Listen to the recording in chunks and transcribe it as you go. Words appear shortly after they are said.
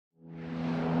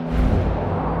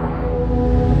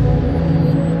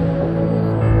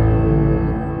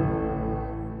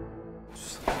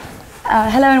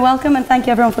Hello and welcome, and thank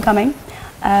you everyone for coming.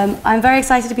 I'm very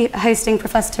excited to be hosting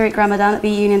Professor Tariq Ramadan at the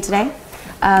Union today.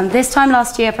 This time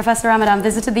last year, Professor Ramadan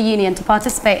visited the Union to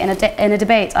participate in a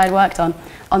debate I'd worked on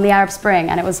the Arab Spring,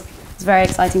 and it was a very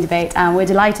exciting debate, and we're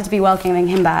delighted to be welcoming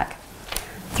him back.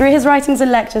 Through his writings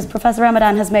and lectures, Professor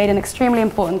Ramadan has made an extremely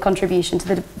important contribution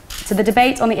to the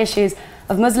debate on the issues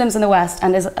of Muslims in the West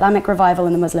and Islamic revival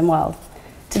in the Muslim world.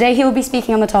 Today he will be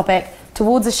speaking on the topic,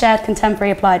 Towards a Shared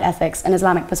Contemporary Applied Ethics, an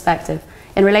Islamic Perspective,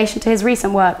 in relation to his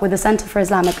recent work with the Center for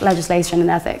Islamic Legislation and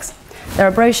Ethics. There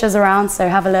are brochures around, so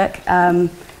have a look, and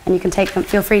you can take them,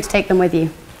 feel free to take them with you.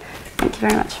 Thank you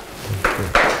very much.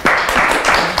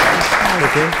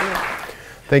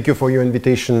 Thank you for your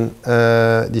invitation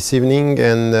this evening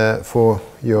and for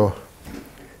your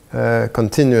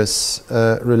continuous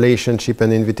relationship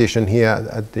and invitation here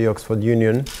at the Oxford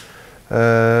Union.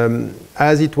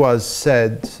 As it was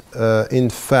said, in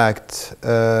fact,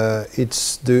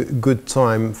 it's the good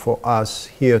time for us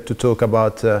here to talk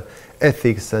about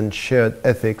ethics and shared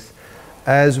ethics,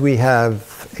 as we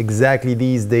have exactly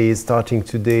these days, starting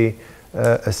today,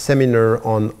 a seminar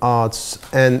on arts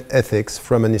and ethics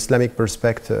from an Islamic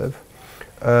perspective.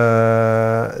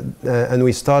 And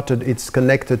we started, it's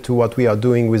connected to what we are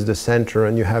doing with the center,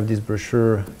 and you have this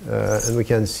brochure, and we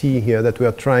can see here that we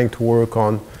are trying to work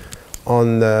on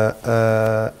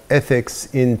ethics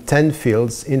in 10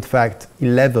 fields. In fact,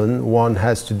 11. One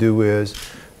has to do with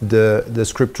the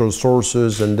scriptural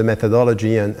sources and the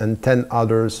methodology, and 10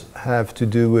 others have to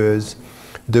do with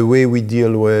the way we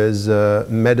deal with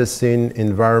medicine,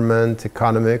 environment,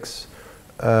 economics,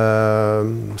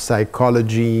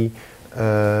 psychology,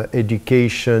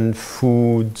 education,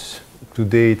 food,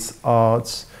 today it's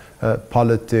arts,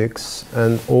 politics,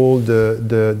 and all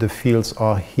the fields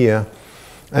are here.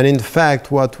 And in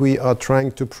fact, what we are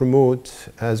trying to promote,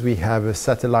 as we have a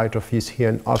satellite office here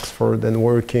in Oxford and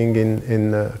working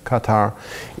in Qatar,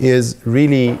 is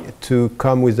really to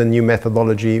come with a new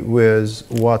methodology with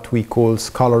what we call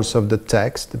scholars of the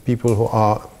text, the people who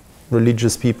are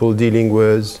religious people dealing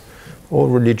with, all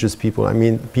religious people, I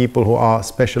mean people who are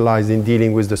specialized in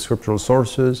dealing with the scriptural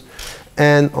sources,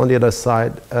 and on the other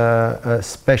side,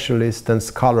 specialists and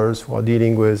scholars who are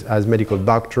dealing with, as medical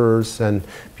doctors, and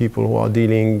people who are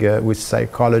dealing with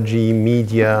psychology,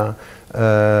 media,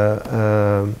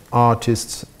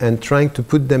 artists, and trying to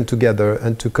put them together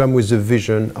and to come with a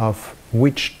vision of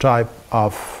which type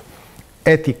of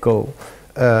ethical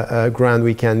ground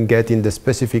we can get in the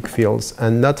specific fields,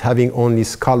 and not having only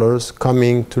scholars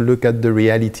coming to look at the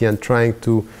reality and trying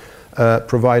to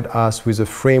provide us with a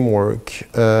framework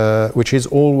which is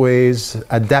always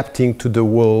adapting to the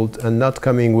world and not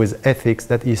coming with ethics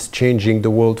that is changing the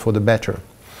world for the better.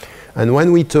 And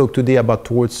when we talk today about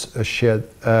towards a shared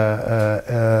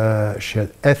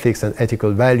ethics and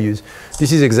ethical values,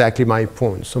 this is exactly my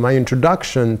point. So my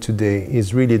introduction today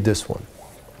is really this one.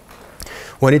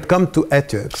 When it comes to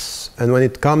ethics and when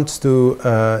it comes to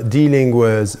dealing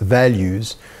with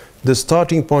values, the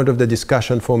starting point of the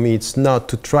discussion for me is not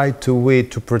to try to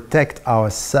wait to protect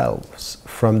ourselves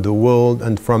from the world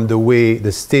and from the way,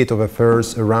 the state of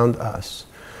affairs around us.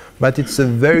 But it's a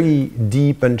very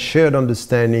deep and shared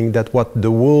understanding that what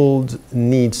the world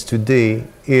needs today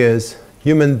is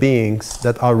human beings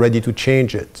that are ready to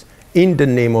change it in the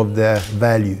name of their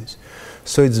values.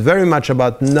 So it's very much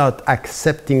about not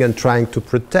accepting and trying to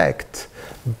protect,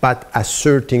 but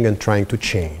asserting and trying to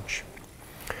change.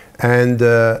 And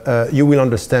you will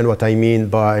understand what I mean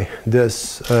by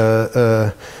this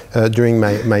during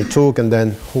my talk, and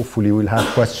then hopefully we'll have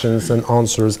questions and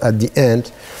answers at the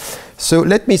end. So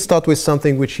let me start with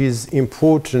something which is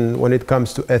important when it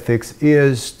comes to ethics,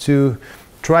 is to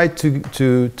try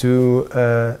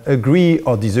to agree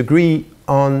or disagree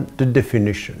on the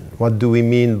definition. What do we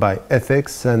mean by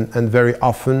ethics? And very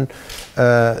often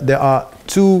there are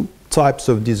two types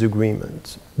of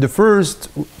disagreement. The first,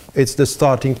 it's the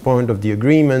starting point of the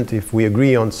agreement. If we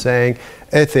agree on saying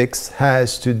ethics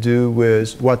has to do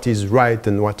with what is right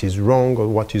and what is wrong, or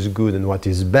what is good and what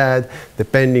is bad,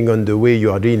 depending on the way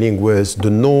you are dealing with the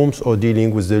norms or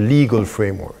dealing with the legal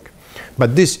framework.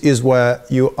 But this is where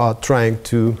you are trying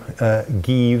to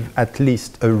give at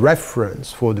least a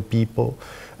reference for the people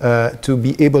to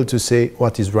be able to say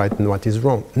what is right and what is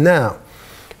wrong. Now,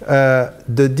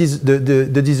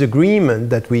 the disagreement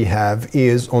that we have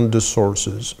is on the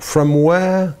sources. From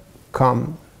where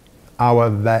come our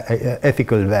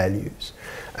ethical values?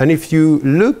 And if you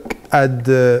look at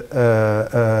the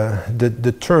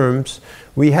terms,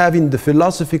 we have in the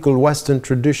philosophical Western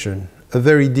tradition a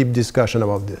very deep discussion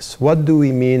about this. What do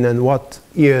we mean, and what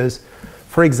is,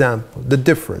 for example, the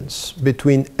difference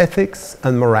between ethics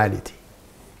and morality?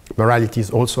 Morality is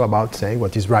also about saying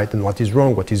what is right and what is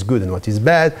wrong, what is good and what is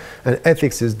bad, and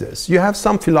ethics is this. You have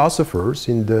some philosophers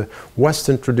in the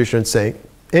Western tradition saying,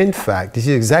 in fact, this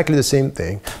is exactly the same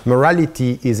thing.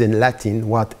 Morality is in Latin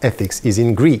what ethics is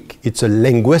in Greek. It's a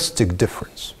linguistic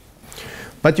difference.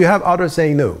 But you have others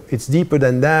saying, no, it's deeper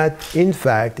than that. In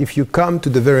fact, if you come to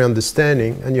the very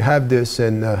understanding, and you have this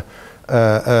in the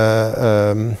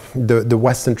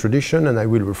Western tradition, and I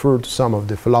will refer to some of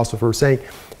the philosophers saying,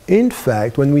 in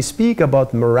fact, when we speak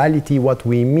about morality, what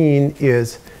we mean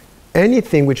is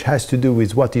anything which has to do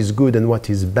with what is good and what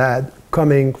is bad,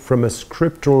 coming from a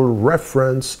scriptural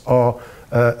reference or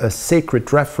a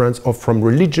sacred reference, or from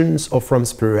religions or from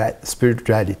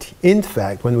spirituality. In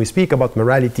fact, when we speak about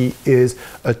morality, is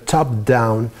a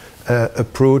top-down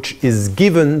approach is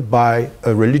given by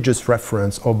a religious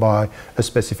reference or by a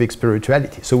specific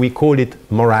spirituality. So we call it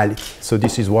morality. So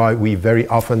this is why we very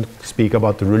often speak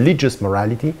about the religious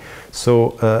morality,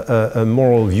 so a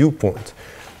moral viewpoint.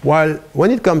 While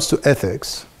when it comes to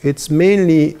ethics, it's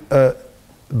mainly a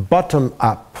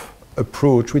bottom-up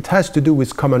approach which has to do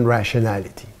with common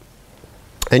rationality.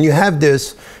 And you have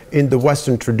this in the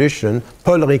Western tradition.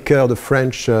 Paul Ricoeur, the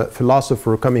French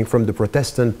philosopher coming from the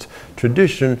Protestant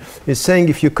tradition, is saying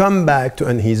if you come back to,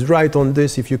 and he's right on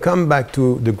this, if you come back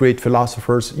to the great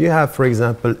philosophers, you have, for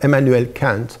example, Immanuel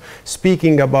Kant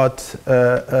speaking about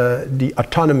the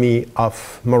autonomy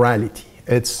of morality.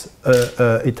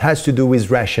 It has to do with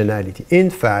rationality. In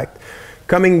fact,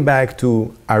 coming back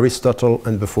to Aristotle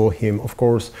and before him, of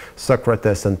course,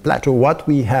 Socrates and Plato, what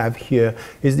we have here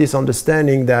is this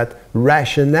understanding that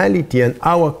rationality and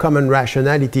our common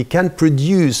rationality can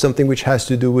produce something which has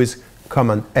to do with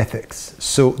common ethics.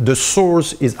 So the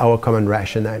source is our common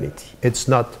rationality. It's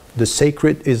not the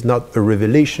sacred, is not a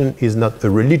revelation, is not a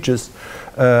religious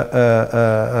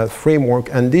framework,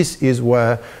 and this is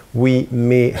where we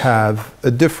may have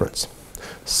a difference.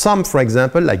 Some, for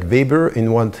example, like Weber,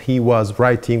 in what he was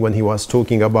writing when he was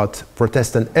talking about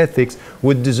Protestant ethics,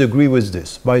 would disagree with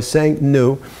this by saying,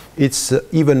 no, it's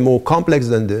even more complex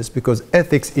than this, because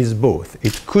ethics is both.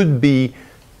 It could be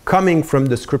coming from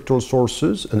the scriptural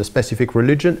sources and a specific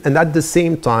religion, and at the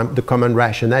same time, the common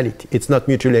rationality. It's not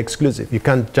mutually exclusive. You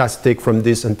can't just take from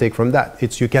this and take from that.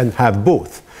 You can have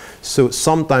both. So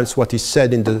sometimes what is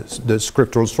said in the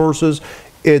scriptural sources,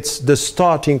 it's the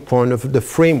starting point of the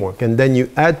framework, and then you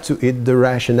add to it the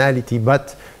rationality,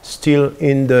 but still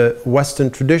in the Western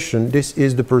tradition, this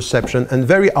is the perception. And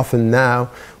very often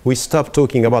now, we stop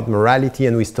talking about morality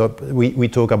and we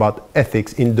talk about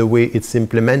ethics in the way it's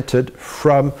implemented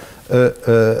from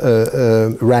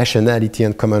rationality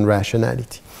and common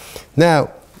rationality. Now,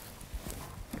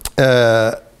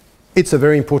 it's a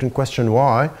very important question.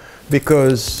 Why?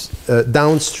 Because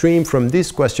downstream from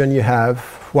this question, you have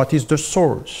what is the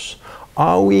source?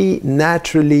 Are we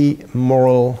naturally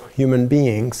moral human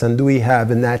beings, and do we have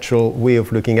a natural way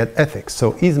of looking at ethics?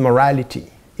 So is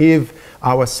morality, if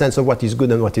our sense of what is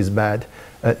good and what is bad,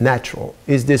 natural?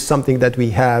 Is this something that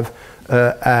we have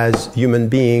as human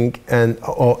being,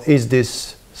 or is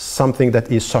this something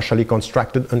that is socially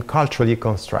constructed and culturally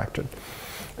constructed?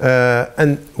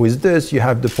 And with this, you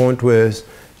have the point where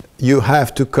you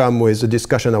have to come with a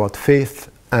discussion about faith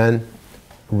and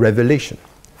revelation.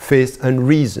 Faith and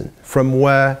reason. From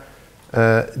where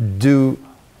do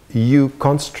you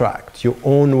construct your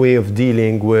own way of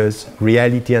dealing with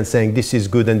reality and saying this is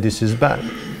good and this is bad?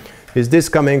 Is this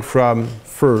coming from,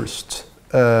 first,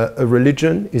 a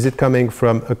religion? Is it coming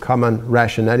from a common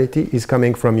rationality? Is it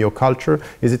coming from your culture?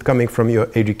 Is it coming from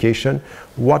your education?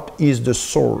 What is the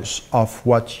source of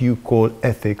what you call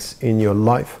ethics in your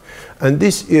life? And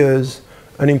this is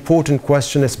an important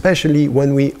question, especially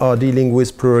when we are dealing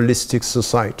with pluralistic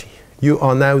society. You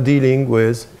are now dealing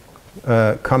with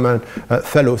common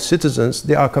fellow citizens.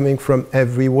 They are coming from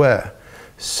everywhere.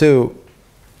 So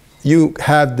you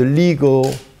have the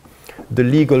legal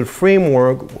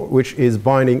framework which is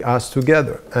binding us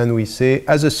together. And we say,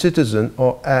 as a citizen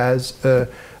or as a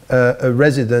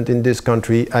resident in this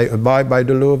country, I abide by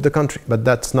the law of the country. But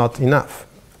that's not enough.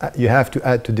 You have to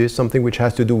add to this something which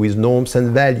has to do with norms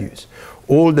and values.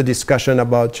 All the discussion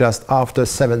about just after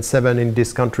 7/7 in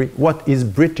this country, what is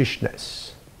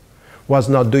Britishness? Was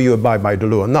not do you abide by the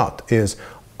law or not, is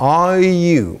are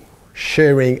you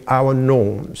sharing our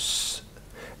norms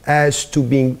as to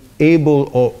being able,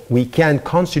 or we can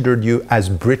consider you as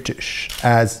British,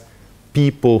 as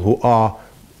people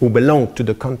who belong to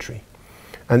the country.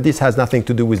 And this has nothing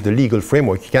to do with the legal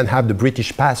framework. You can have the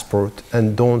British passport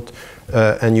and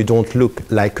you don't look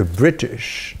like a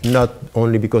British, not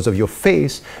only because of your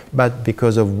face, but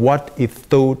because of what is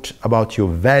thought about your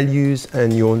values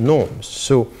and your norms.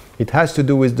 So it has to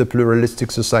do with the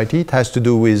pluralistic society, it has to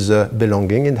do with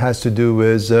belonging, it has to do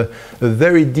with a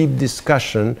very deep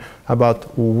discussion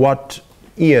about what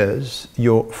is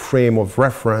your frame of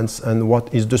reference and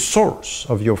what is the source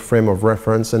of your frame of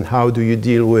reference and how do you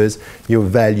deal with your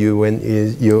value and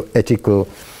your ethical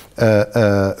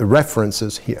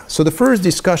references here. So the first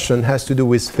discussion has to do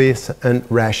with faith and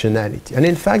rationality. And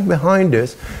in fact, behind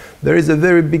this, there is a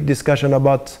very big discussion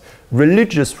about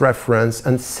religious reference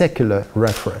and secular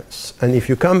reference. And if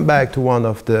you come back to one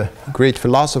of the great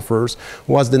philosophers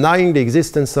who was denying the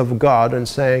existence of God and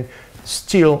saying,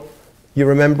 still, you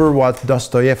remember what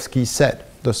Dostoevsky said.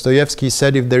 Dostoevsky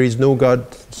said, if there is no God,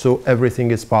 so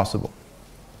everything is possible.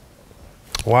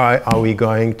 Why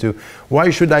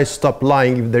should I stop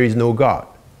lying if there is no God?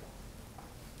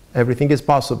 Everything is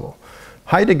possible.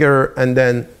 Heidegger and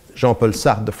then Jean-Paul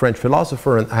Sartre, the French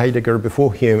philosopher, and Heidegger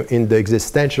before him in the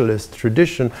existentialist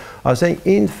tradition are saying,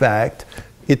 in fact,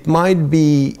 it might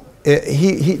be,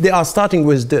 they are starting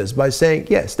with this by saying,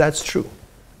 yes, that's true.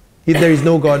 If there is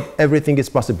no God, everything is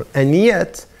possible. And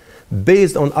yet,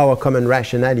 based on our common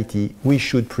rationality, we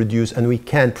should produce and we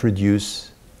can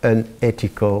produce an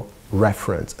ethical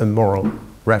reference, a moral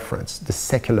reference, the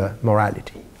secular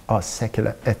morality or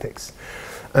secular ethics.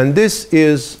 And this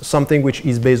is something which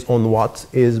is based on what?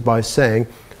 Is by saying,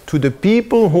 to the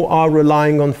people who are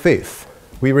relying on faith,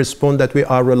 we respond that we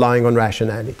are relying on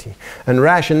rationality. And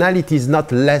rationality is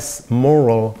not less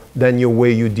moral than your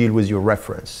way you deal with your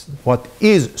reference. What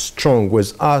is strong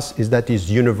with us is that it's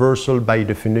universal by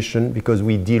definition because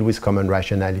we deal with common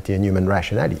rationality and human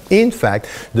rationality. In fact,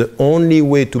 the only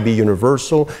way to be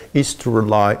universal is to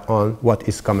rely on what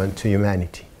is common to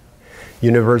humanity.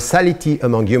 Universality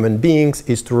among human beings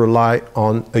is to rely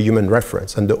on a human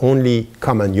reference, and the only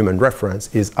common human reference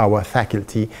is our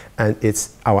faculty and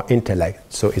it's our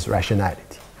intellect, so it's rationality.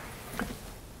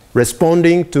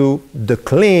 Responding to the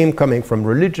claim coming from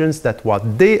religions that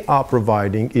what they are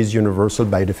providing is universal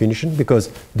by definition, because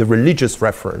the religious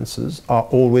references are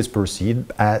always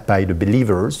perceived by the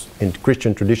believers in the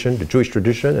Christian tradition, the Jewish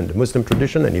tradition, and the Muslim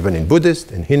tradition, and even in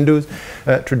Buddhist and Hindu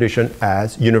tradition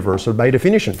as universal by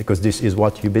definition, because this is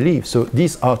what you believe. So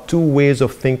these are two ways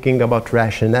of thinking about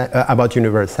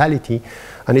universality.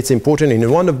 And it's important, in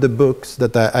one of the books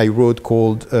that I wrote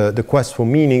called The Quest for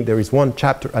Meaning, there is one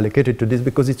chapter allocated to this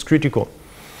because it's critical.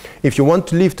 If you want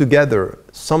to live together,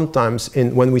 sometimes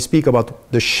when we speak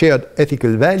about the shared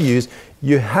ethical values,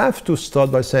 you have to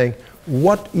start by saying,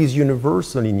 what is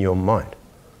universal in your mind?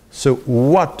 So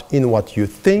what in what you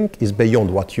think is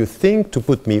beyond what you think to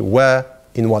put me where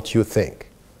in what you think,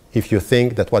 if you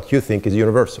think that what you think is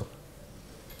universal.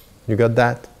 You got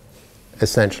that?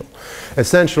 Essential.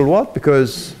 Essential what?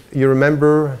 Because you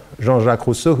remember Jean-Jacques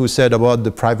Rousseau, who said about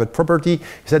the private property, he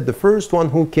said the first one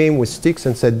who came with sticks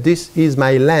and said, this is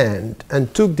my land,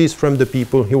 and took this from the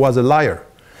people, he was a liar,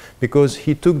 because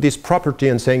he took this property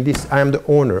and saying, this, I am the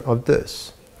owner of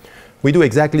this. We do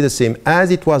exactly the same. As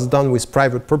it was done with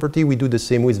private property, we do the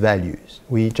same with values.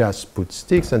 We just put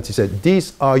sticks and he said,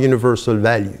 these are universal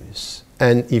values.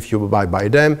 And if you abide by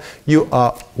them, you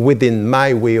are within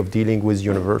my way of dealing with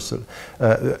universality.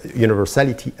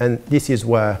 And this is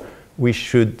where we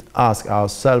should ask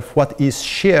ourselves, what is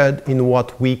shared in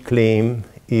what we claim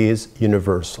is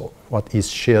universal? What is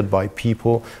shared by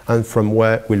people? And from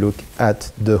where we look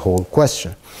at the whole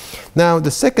question. Now,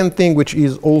 the second thing which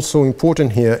is also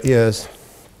important here is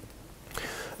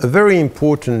a very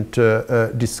important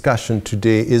discussion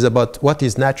today is about what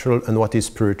is natural and what is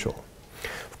spiritual.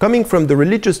 Coming from the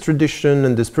religious tradition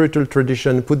and the spiritual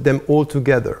tradition, put them all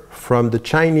together, from the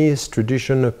Chinese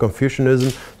tradition of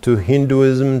Confucianism to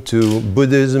Hinduism to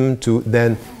Buddhism to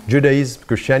then Judaism,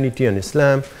 Christianity and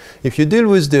Islam. If you deal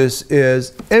with this,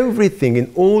 is everything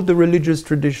in all the religious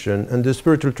tradition and the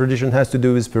spiritual tradition has to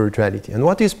do with spirituality. And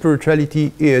what is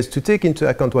spirituality is to take into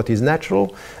account what is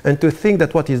natural and to think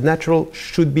that what is natural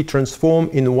should be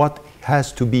transformed in what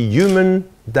has to be human,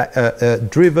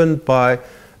 driven by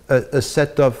a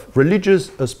set of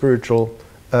religious or spiritual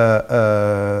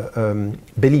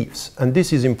beliefs. And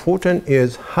this is important,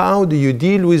 is how do you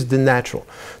deal with the natural?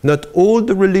 Not all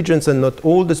the religions and not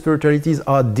all the spiritualities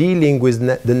are dealing with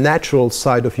the natural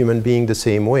side of human being the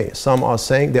same way. Some are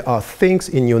saying there are things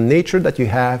in your nature that you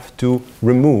have to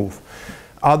remove.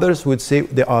 Others would say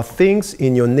there are things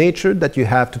in your nature that you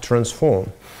have to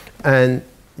transform. And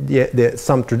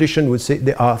some tradition would say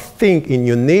there are things in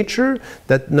your nature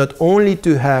that not only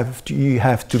you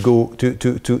have to go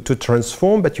to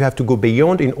transform, but you have to go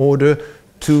beyond in order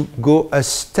to go a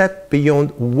step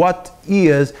beyond what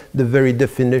is the very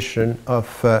definition of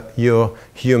your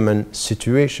human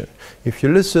situation. If you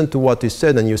listen to what is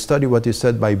said and you study what is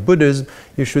said by Buddhism,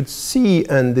 you should see,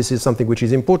 and this is something which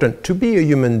is important, to be a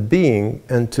human being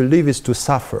and to live is to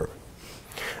suffer.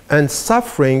 And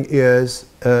suffering is,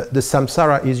 the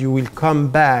samsara is you will come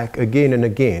back again and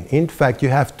again. In fact, you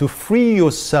have to free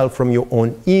yourself from your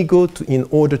own ego in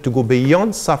order to go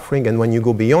beyond suffering, and when you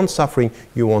go beyond suffering,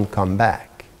 you won't come back.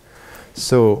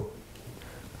 So,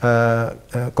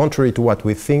 contrary to what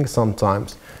we think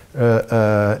sometimes,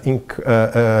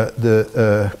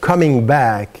 coming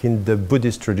back in the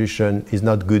Buddhist tradition is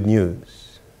not good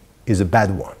news, is a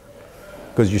bad one,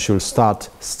 because you should start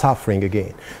suffering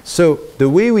again. So the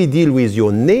way we deal with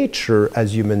your nature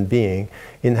as human being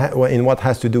in what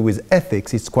has to do with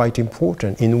ethics is quite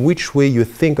important, in which way you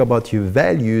think about your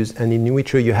values and in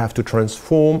which way you have to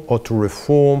transform or to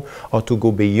reform or to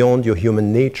go beyond your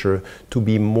human nature to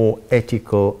be more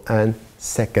ethical and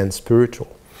second spiritual.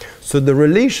 So the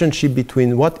relationship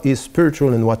between what is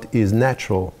spiritual and what is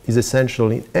natural is essential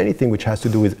in anything which has to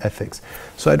do with ethics.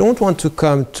 So I don't want to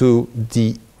come to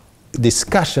the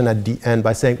discussion at the end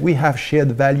by saying we have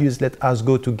shared values, let us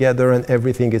go together and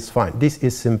everything is fine. This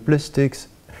is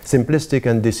simplistic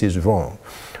and this is wrong.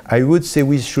 I would say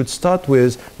we should start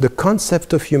with the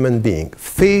concept of human being,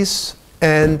 faith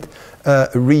and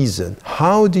reason.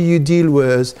 How do you deal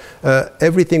with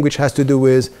everything which has to do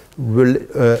with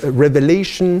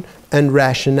revelation and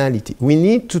rationality? We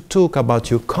need to talk about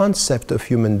your concept of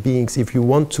human beings if you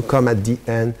want to come at the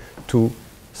end to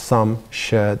some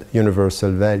shared universal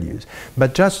values.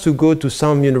 But just to go to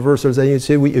some universals and you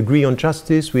say we agree on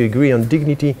justice, we agree on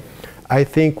dignity, I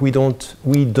think we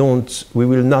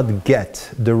will not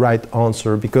get the right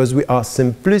answer because we are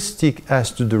simplistic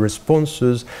as to the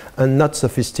responses and not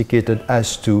sophisticated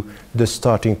as to the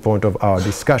starting point of our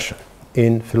discussion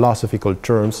in philosophical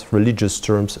terms, religious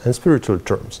terms, and spiritual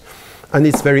terms. And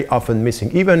it's very often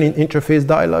missing. Even in interfaith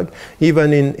dialogue,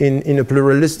 even in a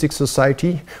pluralistic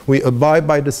society, we abide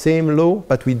by the same law,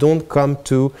 but we don't come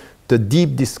to the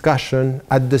deep discussion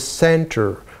at the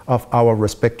center of our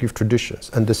respective traditions.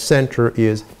 And the center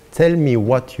is, tell me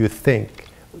what you think.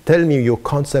 Tell me your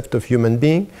concept of human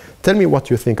being. Tell me what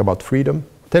you think about freedom.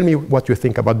 Tell me what you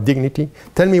think about dignity.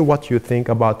 Tell me what you think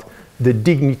about the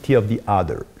dignity of the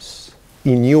others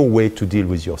in your way to deal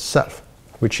with yourself,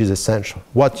 which is essential.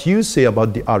 What you say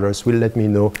about the others will let me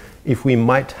know if we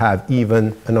might have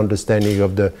even an understanding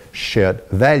of the shared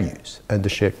values and the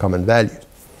shared common values.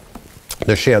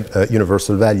 The shared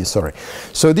universal values, sorry.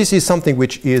 So this is something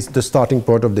which is the starting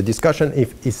point of the discussion.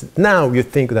 If now you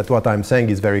think that what I'm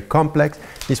saying is very complex,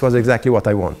 this was exactly what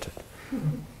I wanted.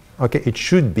 Okay, it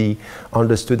should be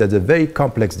understood as a very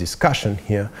complex discussion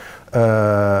here.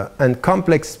 And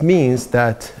complex means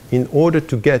that in order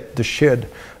to get the shared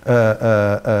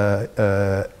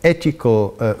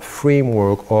ethical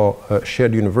framework or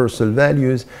shared universal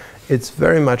values, it's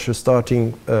very much a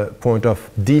starting point of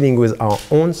dealing with our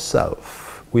own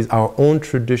self, with our own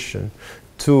tradition,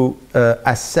 to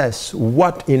assess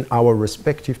what in our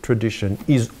respective tradition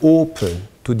is open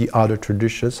to the other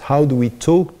traditions, how do we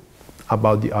talk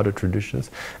about the other traditions,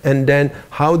 and then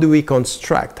how do we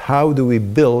construct, how do we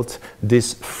build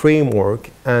this framework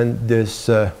and this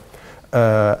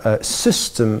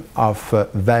system of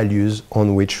values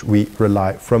on which we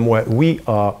rely from where we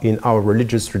are in our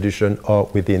religious tradition or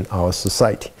within our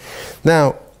society.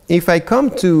 Now, if I come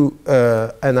to,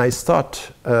 and I start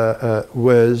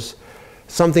with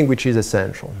something which is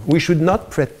essential, we should not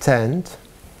pretend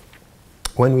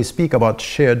when we speak about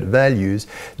shared values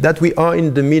that we are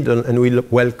in the middle and we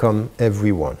welcome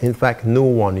everyone. In fact, no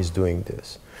one is doing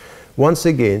this. Once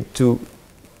again, to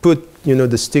put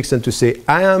the sticks and to say,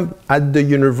 I am at the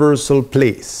universal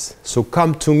place, so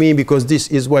come to me because this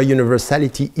is where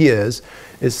universality is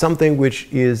something which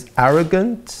is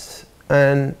arrogant,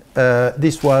 and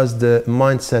this was the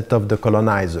mindset of the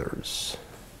colonizers.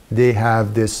 They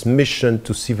have this mission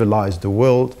to civilize the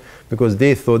world because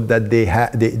they thought that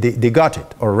they got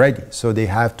it already, so they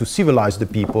have to civilize the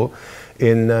people.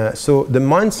 So the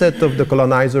mindset of the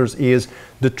colonizers is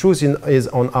the truth is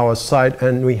on our side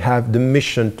and we have the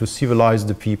mission to civilize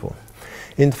the people.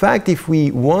 In fact, if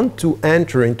we want to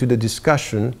enter into the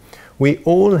discussion, we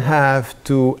all have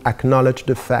to acknowledge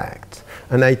the fact.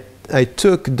 And I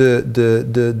took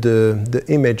the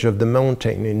image of the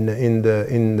mountain in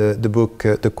the book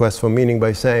The Quest for Meaning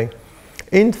by saying,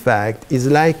 in fact, is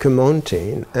like a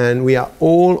mountain, and we are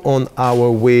all on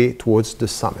our way towards the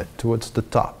summit, towards the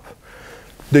top.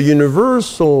 The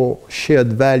universal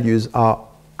shared values are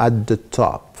at the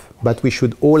top, but we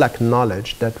should all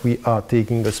acknowledge that we are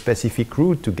taking a specific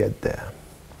route to get there.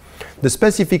 The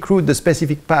specific route, the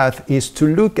specific path is to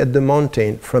look at the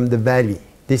mountain from the valley.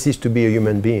 This is to be a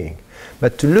human being.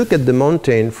 But to look at the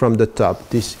mountain from the top,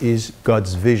 this is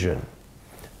God's vision.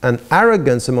 And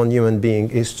arrogance among human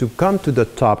beings is to come to the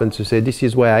top and to say, this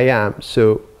is where I am,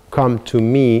 so come to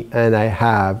me, and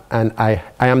I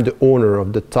am the owner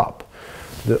of the top.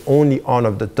 The only owner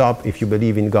of the top, if you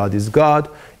believe in God, is God.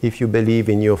 If you believe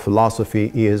in your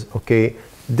philosophy, is, okay,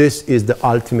 this is the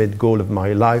ultimate goal of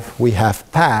my life. We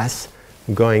have passed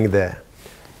going there.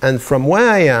 And from where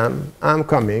I am, I'm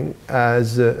coming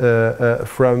as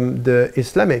from the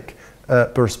Islamic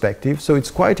perspective. So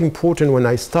it's quite important when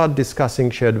I start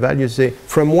discussing shared values, say,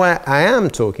 from where I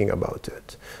am talking about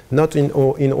it. Not in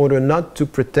order not to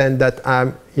pretend that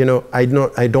I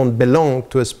don't belong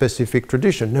to a specific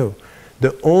tradition. No.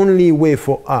 The only way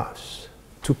for us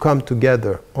to come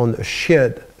together on a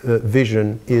shared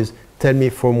vision is, tell me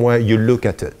from where you look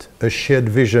at it. A shared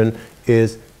vision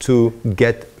is to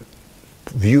get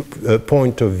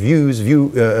viewpoints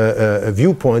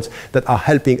that are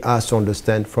helping us to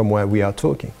understand from where we are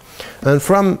talking. And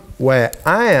from where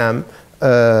I am,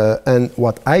 and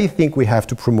what I think we have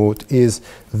to promote is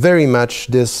very much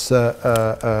this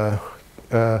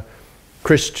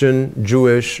Christian,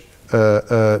 Jewish,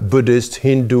 Buddhist,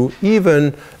 Hindu,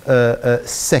 even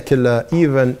secular,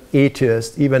 even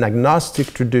atheist, even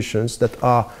agnostic traditions that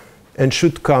are and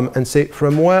should come and say,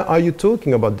 from where are you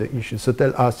talking about the issue? So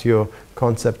tell us your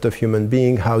concept of human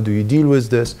being, how do you deal with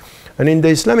this? And in the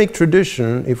Islamic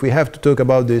tradition, if we have to talk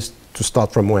about this, to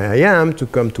start from where I am, to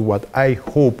come to what I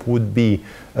hope would be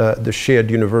the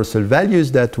shared universal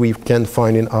values that we can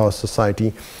find in our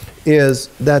society, is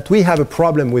that we have a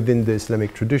problem within the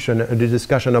Islamic tradition, the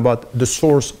discussion about the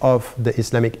source of the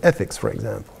Islamic ethics, for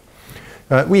example.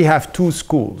 We have two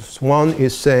schools. One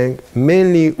is saying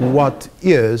mainly what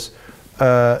is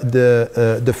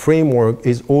the framework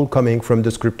is all coming from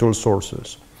the scriptural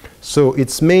sources. So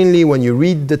it's mainly when you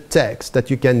read the text that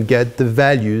you can get the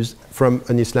values from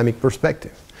an Islamic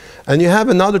perspective. And you have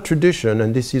another tradition,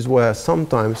 and this is where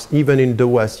sometimes, even in the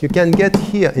West, you can get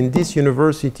here in this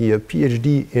university a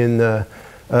PhD in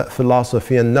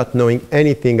philosophy and not knowing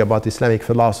anything about Islamic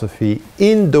philosophy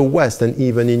in the West and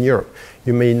even in Europe.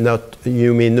 You may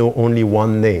know only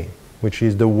one name, which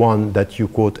is the one that you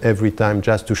quote every time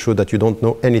just to show that you don't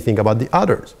know anything about the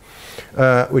others,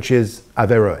 which is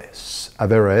Averroes.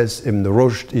 Averroes, Ibn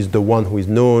Rushd, is the one who is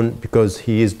known because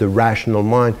he is the rational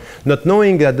mind, not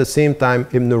knowing that at the same time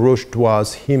Ibn Rushd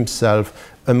was himself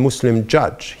a Muslim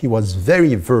judge. He was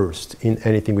very versed in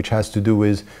anything which has to do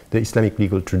with the Islamic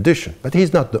legal tradition. But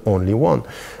he's not the only one.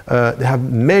 They have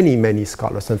many, many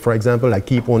scholars. And for example, I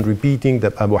keep on repeating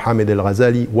that Abu Hamid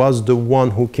al-Ghazali was the one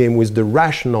who came with the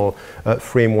rational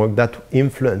framework that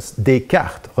influenced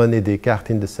Descartes, René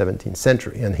Descartes, in the 17th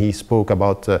century. And he spoke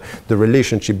about the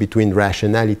relationship between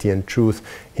rationality and truth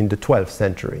in the 12th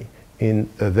century, in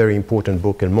a very important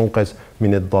book, Al-Munqaz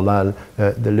min al-Dalal,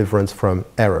 Deliverance from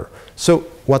Error. So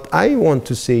what I want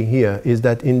to say here is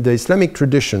that in the Islamic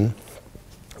tradition,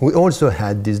 we also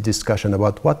had this discussion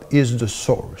about what is the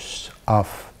source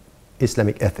of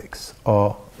Islamic ethics,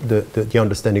 or the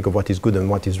understanding of what is good and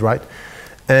what is right.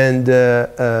 And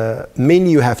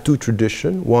mainly you have two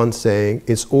traditions, one saying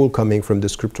it's all coming from the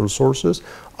scriptural sources,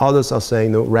 others are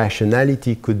saying no,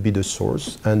 rationality could be the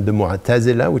source, and the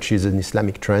Mu'tazila, which is an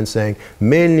Islamic trend, saying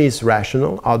mainly it's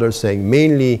rational, others saying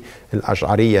mainly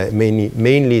Al-Ash'ariyya,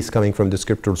 mainly is coming from the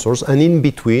scriptural source, and in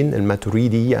between,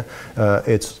 Al-Maturidiyya,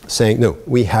 it's saying no,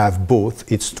 we have both,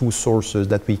 it's two sources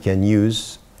that we can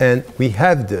use, and we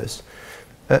have this,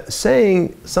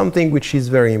 saying something which is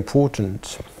very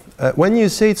important. When you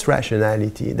say it's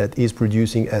rationality that is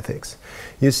producing ethics,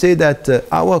 you say that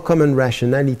our common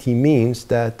rationality means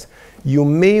that you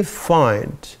may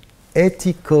find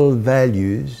ethical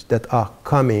values that are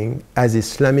coming as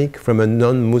Islamic from a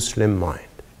non-Muslim mind,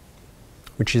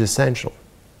 which is essential.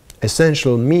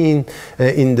 Essential mean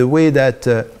in the way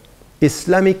that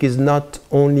Islamic is not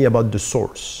only about the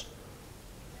source,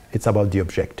 it's about the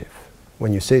objective.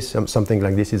 When you say something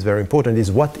like this is very important,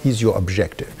 is what is your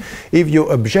objective? If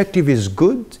your objective is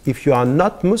good, if you are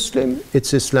not Muslim,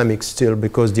 it's Islamic still,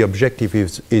 because the objective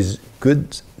is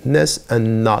goodness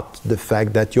and not the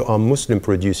fact that you are Muslim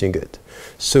producing it.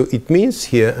 So it means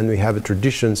here, and we have a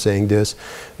tradition saying this,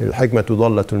 al-hikmatu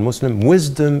dallatul Muslim,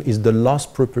 wisdom is the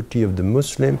lost property of the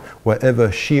Muslim.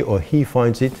 Wherever she or he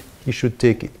finds it, he should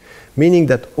take it. Meaning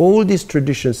that all these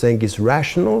traditions saying is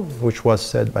rational, which was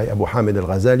said by Abu Hamid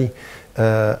al-Ghazali,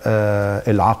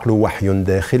 al-aqlu wahyun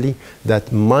dakhili,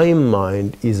 that my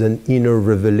mind is an inner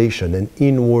revelation, an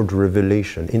inward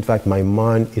revelation. In fact, my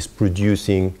mind is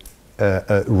producing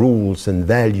rules and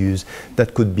values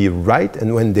that could be right,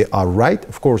 and when they are right,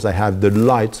 of course, I have the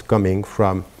light coming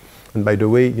from. And by the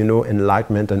way, you know,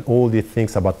 enlightenment and all these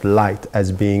things about light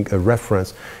as being a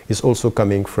reference is also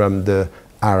coming from the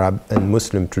Arab and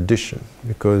Muslim tradition,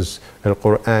 because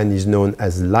Al-Quran is known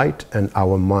as light and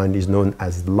our mind is known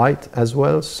as light as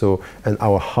well, so, and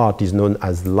our heart is known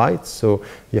as light. So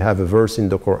you have a verse in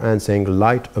the Quran saying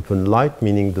light upon light,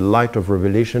 meaning the light of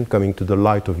revelation coming to the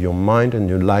light of your mind and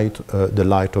your light, the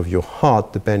light of your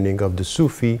heart, depending of the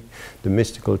Sufi, the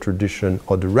mystical tradition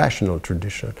or the rational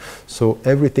tradition. So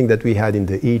everything that we had in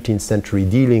the 18th century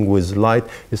dealing with light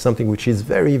is something which is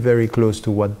very, very close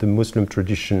to what the Muslim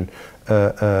tradition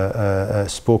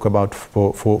spoke about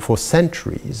for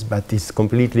centuries, but is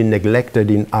completely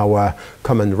neglected in our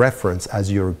common reference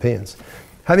as Europeans.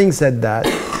 Having said that,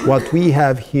 what we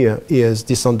have here is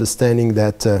this understanding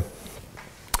that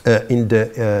in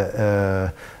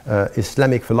the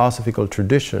Islamic philosophical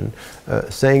tradition,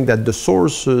 saying that the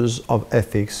sources of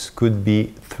ethics could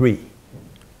be three,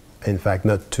 in fact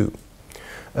not two.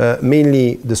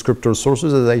 Mainly the scriptural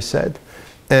sources, as I said,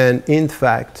 and in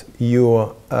fact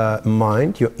your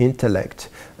mind, your intellect.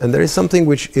 And there is something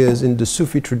which is in the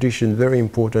Sufi tradition very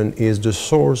important, is the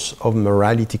source of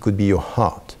morality could be your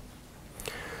heart.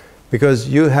 Because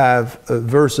you have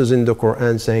verses in the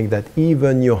Quran saying that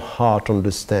even your heart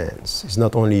understands, it's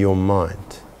not only your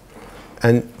mind.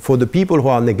 And for the people who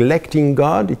are neglecting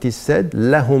God, it is said,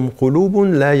 لَهُمْ قُلُوبٌ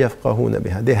لَا يَفْقَهُونَ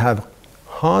بِهَا. They have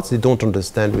hearts they don't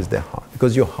understand with their heart,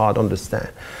 because your heart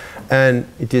understands. And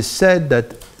it is said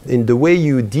that in the way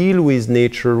you deal with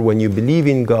nature, when you believe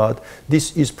in God,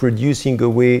 this is producing a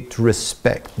way to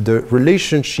respect. The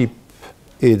relationship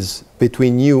is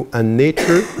between you and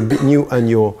nature, you and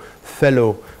your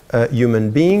fellow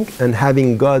human being, and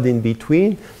having God in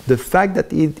between. The fact that,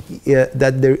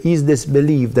 that there is this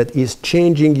belief that is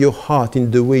changing your heart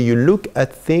in the way you look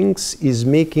at things is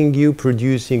making you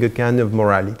producing a kind of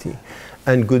morality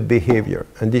and good behavior.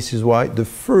 And this is why the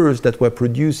first that were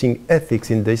producing ethics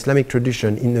in the Islamic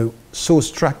tradition in a so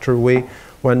structured way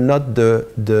were not the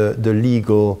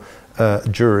legal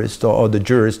jurist or the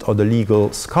jurist or the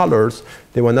legal scholars.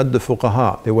 They were not the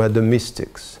fuqaha, they were the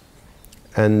mystics.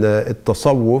 And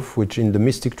tasawwuf, which in the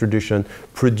mystic tradition,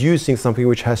 producing something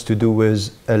which has to do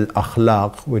with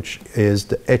al-akhlaq, which is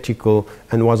the ethical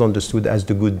and was understood as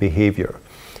the good behavior.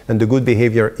 And the good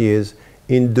behavior is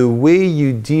in the way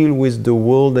you deal with the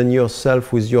world and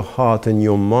yourself with your heart and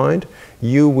your mind,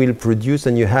 you will produce,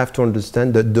 and you have to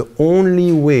understand that the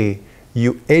only way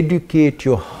you educate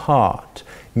your heart,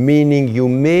 meaning you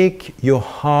make your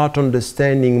heart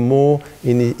understanding more,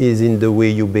 is in the way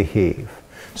you behave.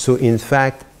 So in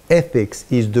fact, ethics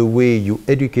is the way you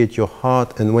educate your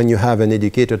heart, and when you have an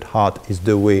educated heart is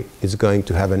the way it's going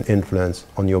to have an influence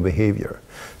on your behavior.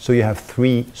 So you have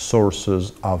three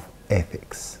sources of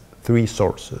ethics. Three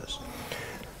sources.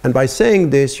 And by saying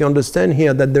this, you understand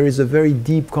here that there is a very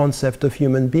deep concept of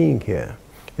human being here.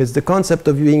 It's the concept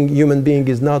of being human being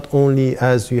is not only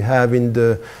as you have in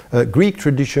the Greek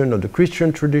tradition or the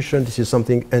Christian tradition. This is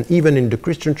something, and even in the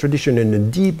Christian tradition, in the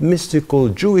deep mystical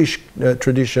Jewish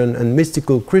tradition and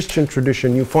mystical Christian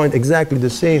tradition, you find exactly the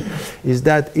same, is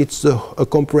that it's a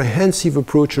comprehensive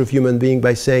approach of human being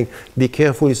by saying, be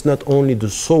careful, it's not only the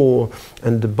soul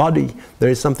and the body, there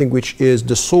is something which is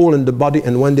the soul and the body,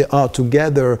 and when they are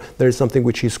together, there is something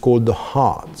which is called the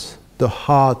heart. The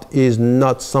heart is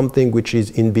not something which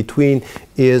is in between,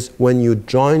 is when you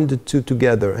join the two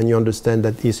together and you understand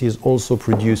that this is also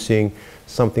producing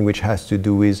something which has to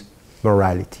do with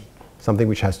morality, something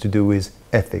which has to do with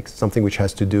ethics, something which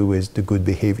has to do with the good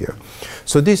behavior.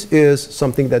 So this is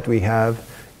something that we have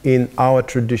in our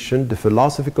tradition, the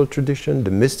philosophical tradition,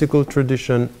 the mystical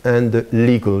tradition, and the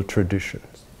legal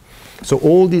traditions. So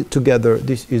all together,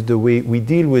 this is the way we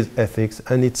deal with ethics,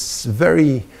 and it's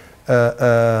very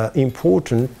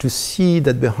important to see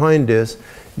that behind this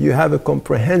you have a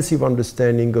comprehensive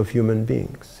understanding of human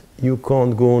beings. You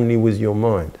can't go only with your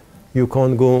mind, you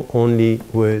can't go only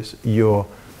with your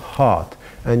heart,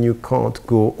 and you can't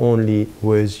go only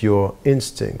with your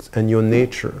instincts and your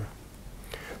nature.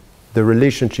 The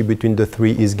relationship between the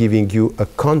three is giving you a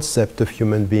concept of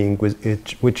human being with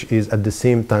it, which is at the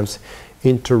same time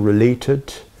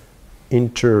interrelated,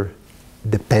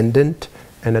 interdependent,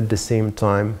 and at the same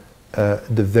time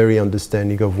the very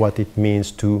understanding of what it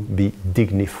means to be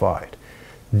dignified.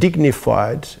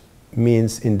 Dignified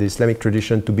means in the Islamic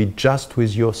tradition to be just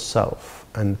with yourself.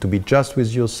 And to be just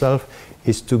with yourself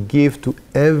is to give to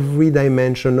every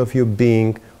dimension of your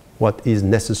being what is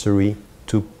necessary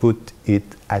to put it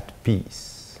at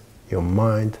peace. Your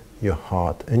mind, your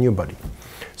heart, and your body.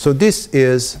 So this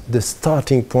is the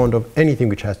starting point of anything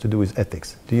which has to do with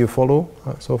ethics. Do you follow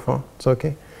so far? It's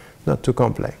okay? Not too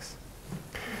complex.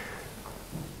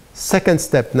 Second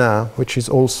step now, which is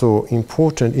also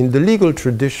important, in the legal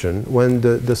tradition, when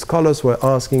the scholars were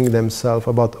asking themselves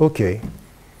about, okay,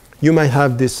 you might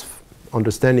have this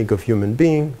understanding of human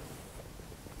being,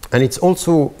 and it's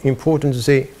also important to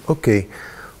say, okay,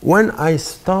 when I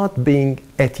start being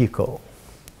ethical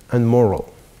and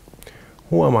moral,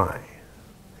 who am I?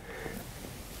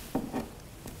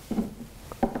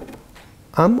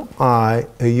 Am I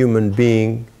a human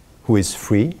being who is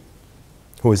free,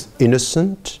 who is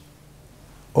innocent,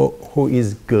 or who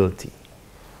is guilty?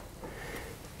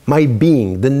 My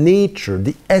being, the nature,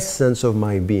 the essence of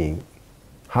my being,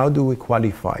 how do we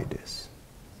qualify this?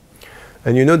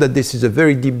 And you know that this is a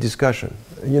very deep discussion.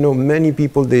 You know, many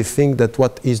people, they think that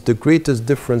what is the greatest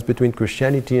difference between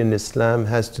Christianity and Islam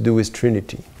has to do with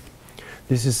Trinity.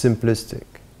 This is simplistic.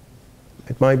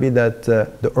 It might be that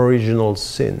the original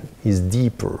sin is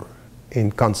deeper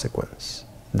in consequence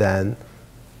than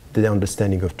the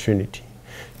understanding of Trinity.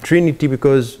 Trinity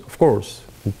because, of course,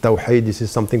 in Tawheed, this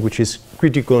is something which is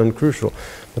critical and crucial.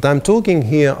 But I'm talking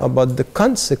here about the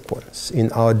consequence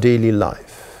in our daily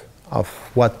life of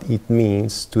what it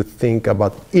means to think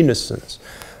about innocence.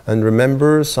 And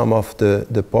remember some of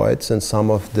the poets and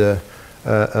some of the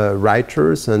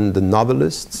writers and the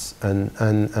novelists,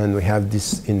 and we have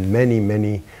this in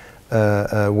many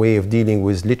way of dealing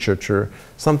with literature,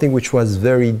 something which was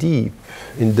very deep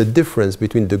in the difference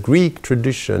between the Greek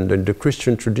tradition and the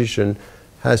Christian tradition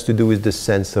has to do with the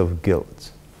sense of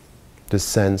guilt. The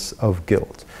sense of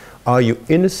guilt. Are you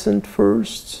innocent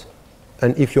first?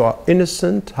 And if you are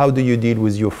innocent, how do you deal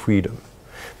with your freedom?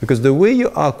 Because the way you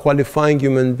are qualifying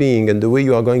human being and the way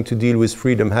you are going to deal with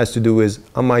freedom has to do with,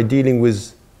 am I dealing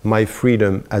with my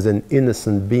freedom as an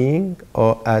innocent being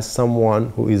or as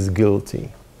someone who is guilty?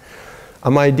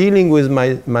 Am I dealing with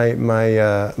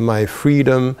my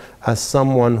freedom as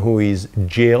someone who is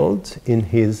jailed in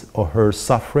his or her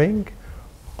suffering?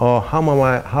 Or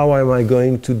how am I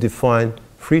going to define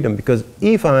freedom? Because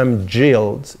if I am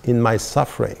jailed in my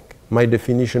suffering, my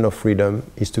definition of freedom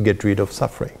is to get rid of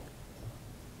suffering.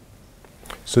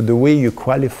 So the way you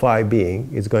qualify being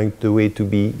is going the way to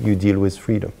be you deal with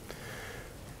freedom.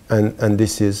 And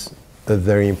this is a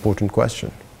very important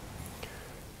question.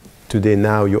 Today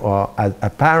now you are,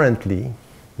 apparently,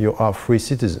 you are free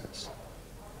citizens.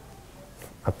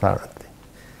 Apparently.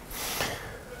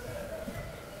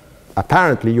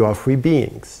 Apparently you are free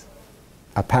beings.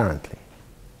 Apparently.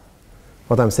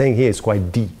 What I'm saying here is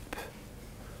quite deep.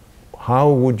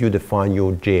 How would you define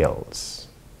your jails?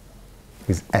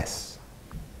 With S.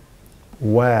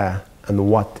 Where and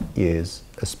what is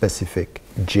a specific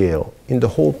jail? In the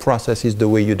whole process is the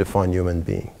way you define human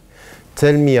being.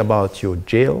 Tell me about your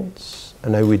jails,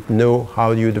 and I would know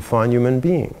how you define human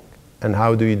being, and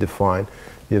how do you define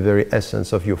the very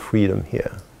essence of your freedom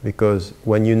here. Because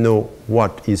when you know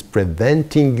what is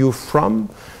preventing you from,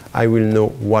 I will know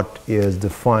what is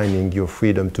defining your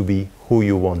freedom to be who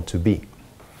you want to be.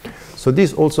 So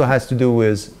this also has to do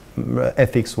with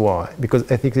ethics. Why? Because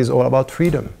ethics is all about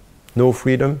freedom. No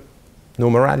freedom, no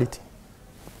morality,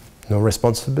 no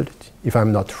responsibility, if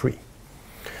I'm not free.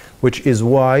 Which is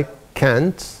why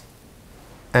Kant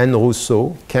and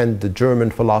Rousseau, Kant the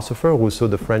German philosopher, Rousseau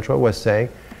the French one, was saying,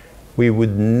 we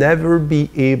would never be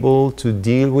able to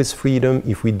deal with freedom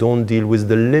if we don't deal with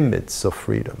the limits of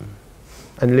freedom.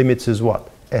 And limits is what?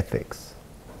 Ethics.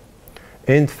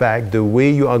 In fact, the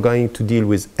way you are going to deal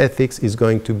with ethics is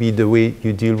going to be the way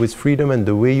you deal with freedom, and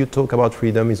the way you talk about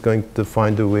freedom is going to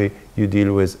define the way you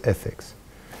deal with ethics.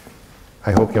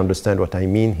 I hope you understand what I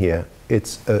mean here.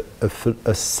 It's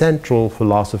a central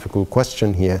philosophical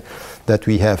question here that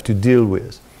we have to deal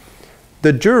with.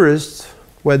 The jurists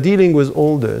were dealing with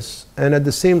all this, and at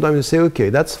the same time they say, okay,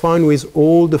 that's fine with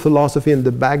all the philosophy and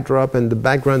the backdrop and the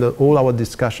background of all our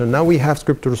discussion. Now we have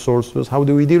scriptural sources. How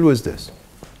do we deal with this?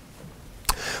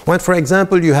 When, for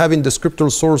example, you have in the scriptural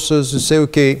sources, you say,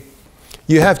 okay,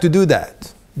 you have to do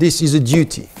that. This is a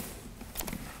duty.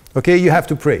 Okay, you have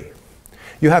to pray.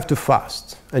 You have to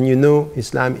fast. And you know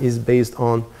Islam is built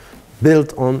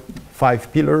on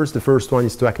 5 pillars. The first one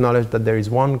is to acknowledge that there is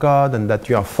one God and that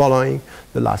you are following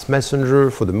the last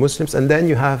messenger for the Muslims. And then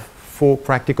you have 4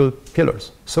 practical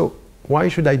pillars. So why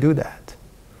should I do that?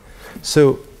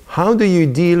 So how do you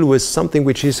deal with something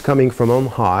which is coming from on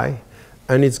high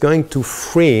and it's going to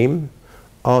frame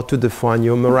or to define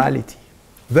your morality.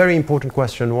 Very important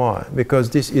question. Why? Because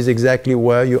this is exactly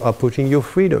where you are putting your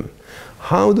freedom.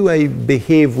 How do I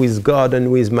behave with God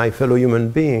and with my fellow human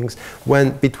beings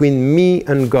when between me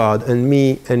and God and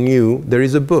me and you there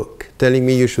is a book telling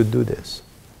me you should do this?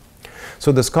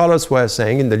 So the scholars were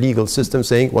saying, in the legal system,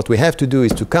 saying what we have to do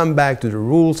is to come back to the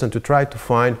rules and to try to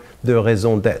find the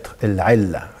raison d'être,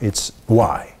 el-illa. It's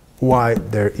why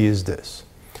there is this.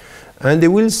 And they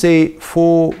will say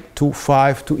 4 to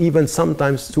 5 to even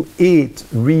sometimes to 8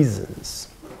 reasons.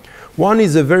 One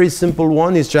is a very simple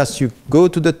one, is just you go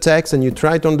to the text and you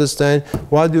try to understand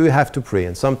why do you have to pray.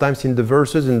 And sometimes in the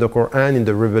verses, in the Quran, in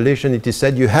the Revelation, it is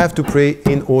said you have to pray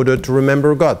in order to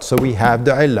remember God. So we have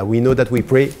the illah. We know that we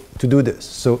pray to do this.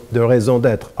 So the raison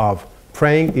d'être of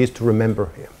praying is to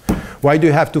remember Him. Why do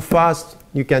you have to fast?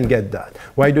 You can get that.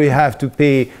 Why do you have to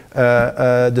pay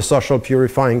the social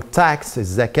purifying tax,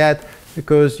 zakat?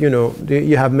 Because, you know,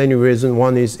 you have many reasons.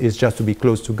 One is just to be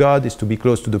close to God, is to be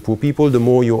close to the poor people. The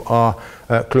more you are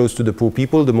close to the poor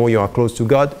people, the more you are close to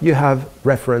God. You have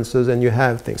references and you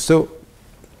have things. So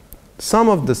some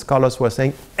of the scholars were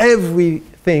saying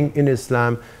everything in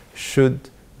Islam should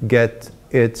get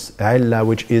its illah,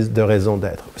 which is the raison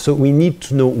d'être. So we need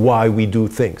to know why we do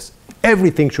things.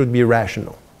 Everything should be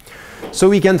rational. So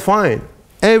we can find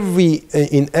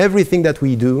in everything that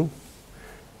we do,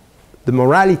 the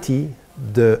morality,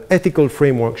 the ethical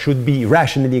framework should be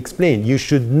rationally explained. You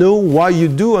should know why you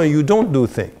do or you don't do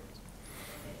things.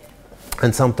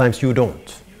 And sometimes you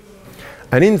don't.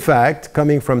 And in fact,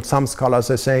 coming from some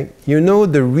scholars are saying, you know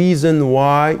the reason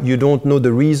why you don't know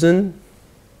the reason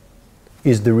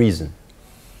is the reason.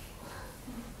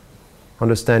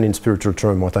 Understand in spiritual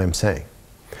terms what I'm saying.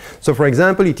 So for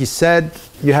example, it is said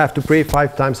you have to pray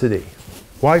 5 times a day.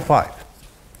 Why 5?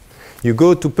 You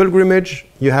go to pilgrimage,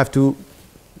 you have to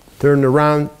turn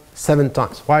around 7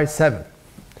 times. Why 7?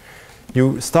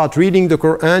 You start reading the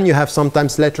Quran, you have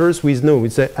sometimes letters with no,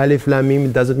 it's a alif lam mim,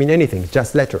 it doesn't mean anything, it's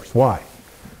just letters. Why?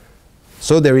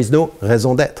 So there is no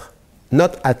raison d'être.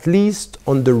 Not at least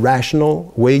on the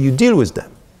rational way you deal with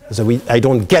them. So I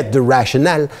don't get the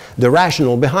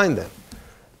rational behind them.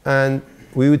 And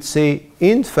we would say,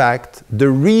 in fact, the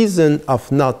reason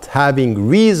of not having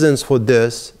reasons for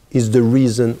this is the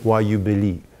reason why you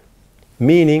believe.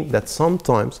 Meaning that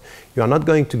sometimes you are not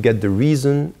going to get the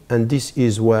reason, and this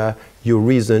is where your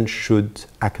reason should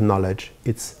acknowledge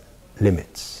its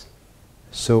limits.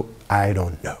 So, I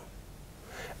don't know.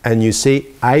 And you say,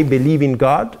 I believe in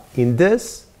God, in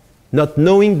this, not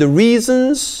knowing the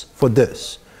reasons for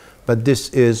this. But this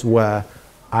is where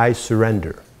I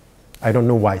surrender. I don't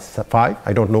know why 5,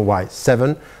 I don't know why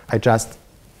 7, I just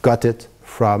got it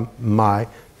from my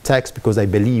text because I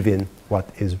believe in what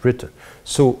is written.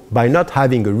 So by not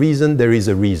having a reason, there is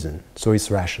a reason. So it's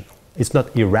rational. It's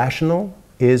not irrational,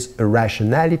 it's a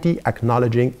rationality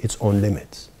acknowledging its own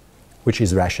limits, which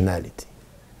is rationality,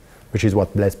 which is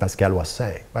what Blaise Pascal was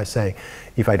saying, by saying,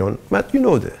 if I don't, but you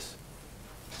know this.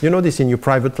 You know this in your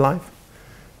private life?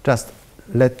 Just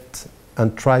let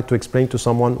and try to explain to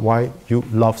someone why you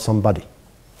love somebody.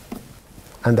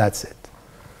 And that's it.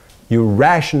 You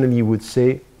rationally would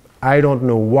say, I don't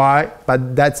know why,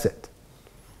 but that's it.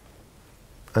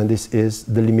 And this is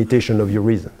the limitation of your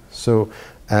reason. So,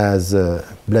 as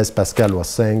Blaise Pascal was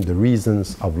saying, the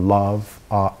reasons of love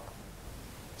are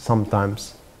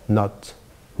sometimes not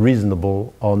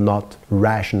reasonable or not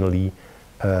rationally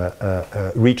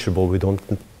reachable.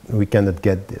 We cannot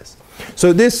get this.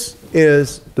 So this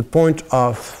is the point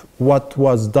of what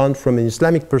was done from an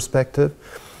Islamic perspective,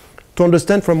 to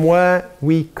understand from where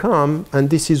we come, and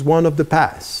this is one of the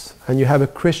paths. And you have a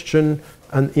Christian,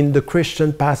 and in the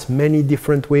Christian path, many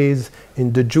different ways,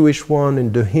 in the Jewish one,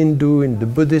 in the Hindu, in the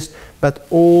Buddhist, but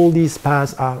all these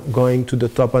paths are going to the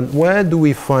top. And where do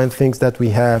we find things that we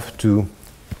have to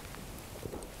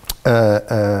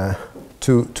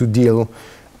deal,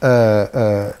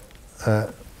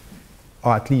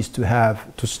 or at least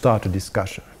to start a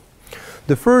discussion?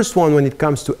 The first one, when it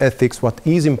comes to ethics, what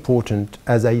is important,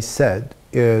 as I said,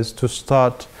 is to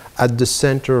start at the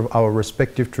center of our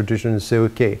respective traditions and say,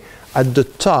 okay, at the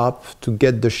top, to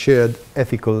get the shared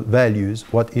ethical values,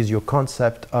 what is your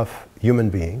concept of human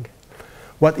being?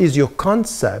 What is your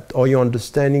concept or your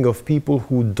understanding of people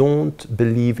who don't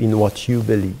believe in what you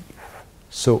believe?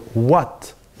 So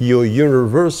what your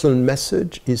universal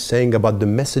message is saying about the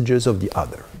messages of the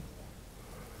other,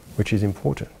 which is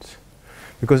important.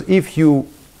 Because if you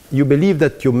believe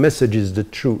that your message is the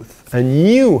truth, and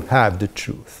you have the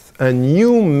truth, and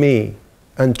you may,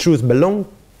 and truth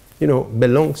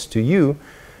belongs to you,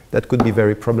 that could be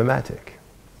very problematic.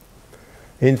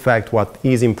 In fact, what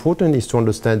is important is to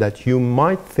understand that you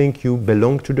might think you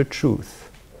belong to the truth,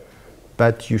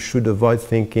 but you should avoid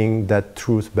thinking that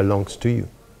truth belongs to you,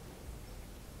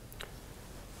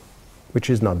 which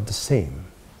is not the same.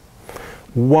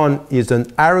 One is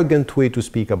an arrogant way to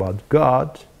speak about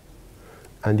God,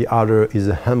 and the other is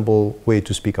a humble way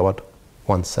to speak about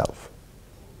oneself,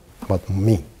 about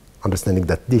me, understanding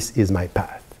that this is my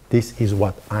path, this is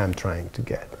what I am trying to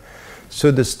get. So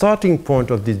the starting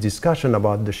point of this discussion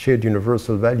about the shared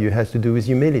universal value has to do with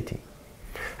humility,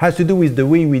 has to do with the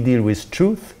way we deal with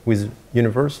truth, with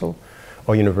universal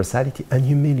or universality, and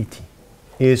humility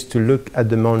is to look at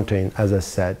the mountain, as I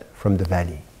said, from the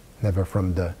valley, never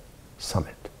from the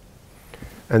summit.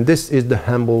 And this is the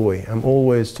humble way. I'm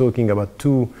always talking about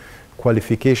two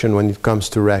qualifications when it comes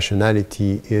to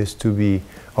rationality, is to be,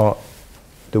 or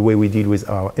the way we deal with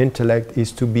our intellect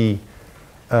is to be,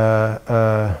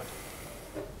 to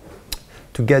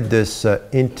get this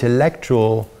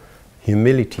intellectual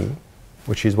humility,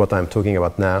 which is what I'm talking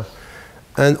about now,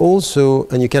 and also,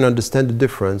 and you can understand the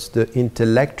difference, the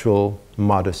intellectual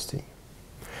modesty.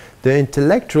 The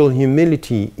intellectual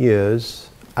humility is,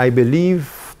 I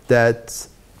believe that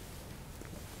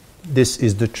this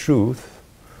is the truth,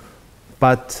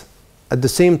 but at the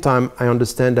same time, I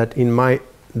understand that in my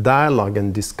dialogue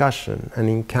and discussion and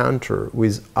encounter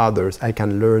with others, I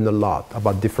can learn a lot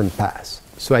about different paths.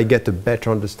 So I get a better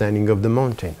understanding of the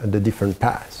mountain and the different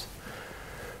paths.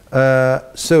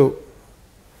 So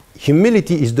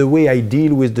humility is the way I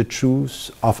deal with the truths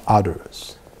of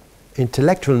others.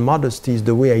 Intellectual modesty is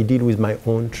the way I deal with my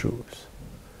own truths.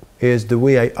 Is the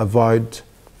way I avoid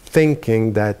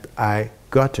thinking that I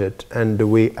got it, and the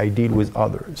way I deal with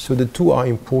others. So the two are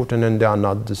important and they are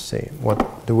not the same.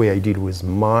 The way I deal with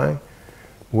my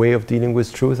way of dealing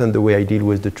with truth and the way I deal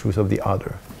with the truth of the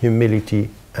other. Humility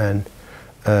and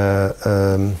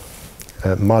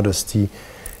modesty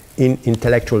in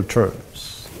intellectual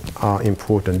terms are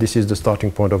important. This is the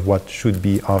starting point of what should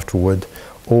be afterward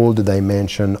all the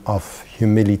dimension of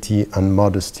humility and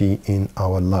modesty in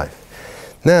our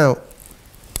life. Now,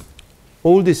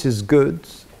 all this is good,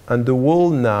 and the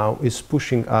world now is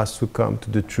pushing us to come to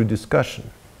the true discussion.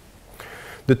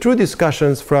 The true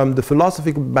discussions from the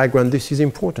philosophical background, this is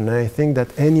important. And I think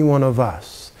that any one of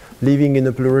us living in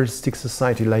a pluralistic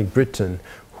society like Britain,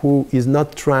 who is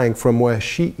not trying from where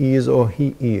she is or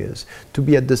he is to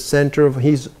be at the center of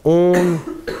his own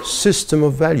system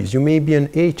of values. You may be an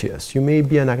atheist, you may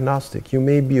be an agnostic, you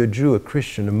may be a Jew, a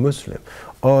Christian, a Muslim,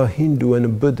 or a Hindu and a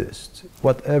Buddhist.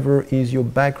 Whatever is your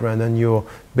background and your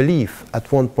belief,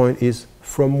 at one point is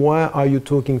from where are you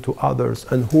talking to others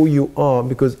and who you are,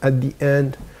 because at the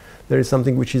end there is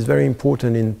something which is very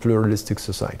important in pluralistic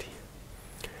society.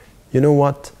 You know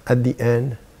what? At the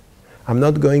end, I'm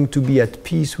not going to be at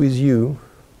peace with you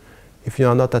if you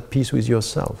are not at peace with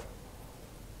yourself.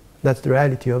 That's the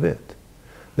reality of it.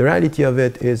 The reality of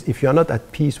it is, if you are not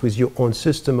at peace with your own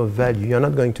system of value, you're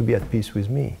not going to be at peace with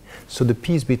me. So the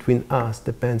peace between us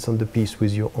depends on the peace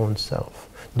with your own self.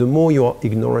 The more you are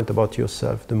ignorant about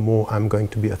yourself, the more I'm going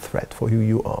to be a threat for who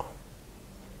you are.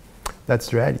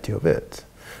 That's the reality of it.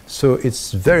 So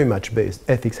it's very much based,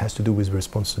 ethics has to do with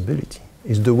responsibility.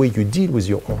 It's the way you deal with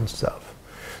your own self.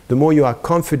 The more you are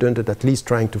confident at least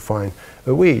trying to find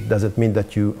a way, it doesn't mean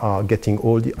that you are getting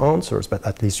all the answers, but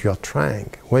at least you are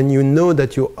trying. When you know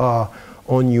that you are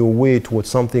on your way towards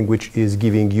something which is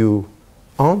giving you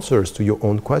answers to your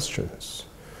own questions.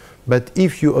 But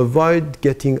if you avoid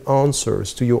getting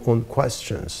answers to your own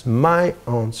questions, my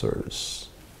answers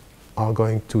are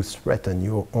going to threaten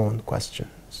your own questions.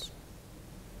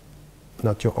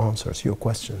 Not your answers, your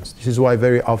questions. This is why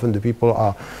very often the people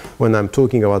are, when I'm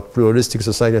talking about pluralistic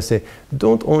society, I say,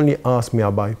 don't only ask me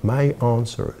about my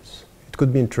answers. It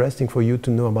could be interesting for you to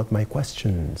know about my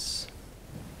questions.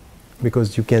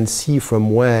 Because you can see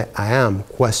from where I am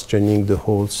questioning the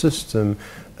whole system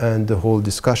and the whole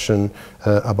discussion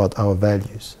about our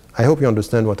values. I hope you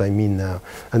understand what I mean now.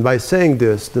 And by saying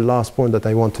this, the last point that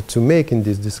I wanted to make in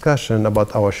this discussion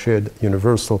about our shared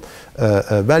universal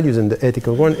values and the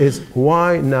ethical one is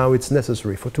why now it's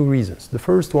necessary, for two reasons. The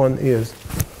first one is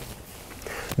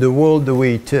the world the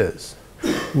way it is.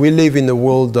 We live in a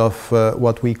world of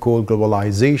what we call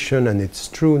globalization, and it's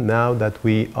true now that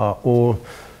we are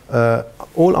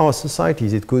all our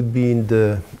societies, it could be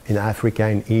in Africa,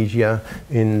 in Asia,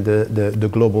 in the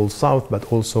global south,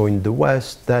 but also in the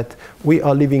west, that we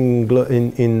are living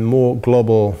in more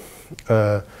global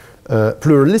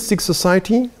pluralistic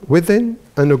society within,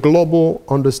 and a global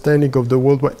understanding of the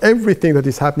world where everything that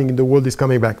is happening in the world is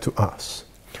coming back to us.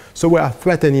 So we are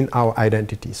threatening our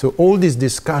identity. So all this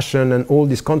discussion and all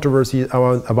this controversy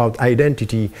about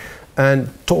identity and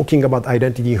talking about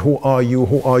identity, who are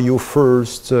you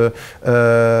first,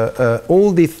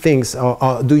 all these things,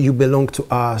 do you belong to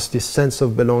us, this sense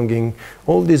of belonging,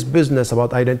 all this business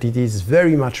about identity is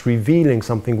very much revealing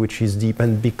something which is deep.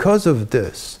 And because of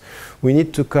this, we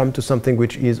need to come to something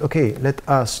which is, okay, let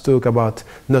us talk about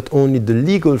not only the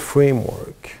legal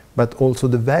framework, but also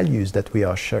the values that we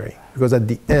are sharing. Because at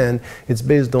the end, it's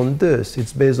based on this.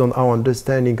 It's based on our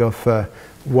understanding of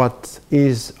what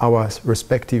is our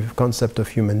respective concept of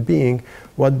human being,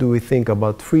 what do we think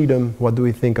about freedom, what do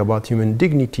we think about human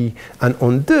dignity, and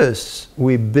on this,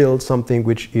 we build something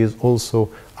which is also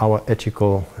our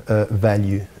ethical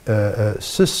value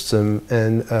system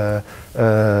and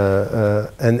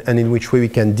in which way we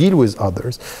can deal with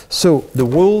others. So the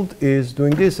world is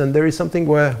doing this, and there is something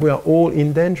where we are all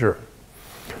in danger.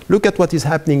 Look at what is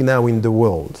happening now in the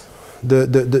world,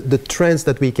 the trends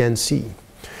that we can see.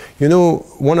 You know,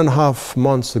 1.5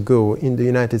 months ago in the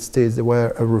United States, there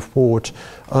were a report,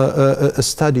 a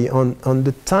study on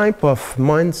the type of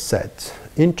mindset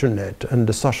internet and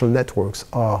the social networks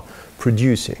are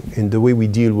producing in the way we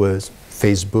deal with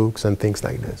Facebooks and things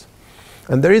like this.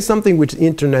 And there is something with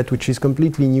internet which is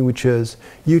completely new, which is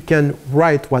you can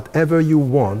write whatever you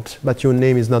want, but your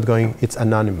name is not going, it's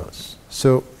anonymous.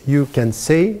 So you can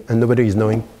say, and nobody is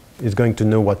going to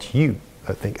know what you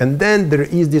think. And then there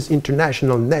is this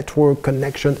international network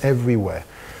connection everywhere.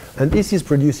 And this is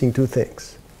producing two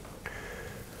things.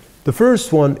 The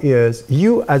first one is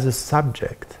you as a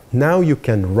subject, now you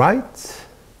can write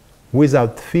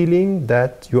without feeling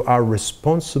that you are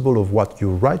responsible of what you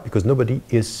write, because nobody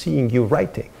is seeing you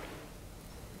writing.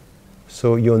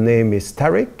 So your name is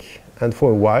Tariq, and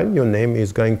for a while your name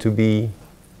is going to be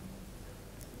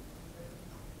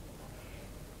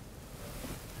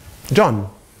John.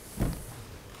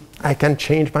 I can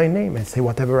change my name and say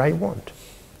whatever I want.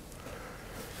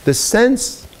 The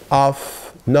sense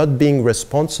of not being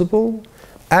responsible,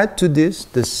 add to this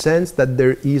the sense that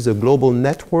there is a global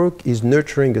network is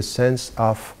nurturing a sense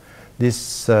of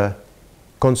this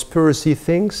conspiracy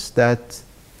things that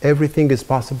everything is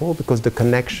possible because the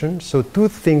connection. So two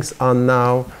things are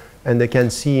now, and they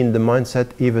can see in the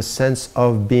mindset, is a sense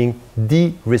of being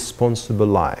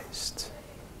de-responsibilized.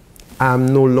 I'm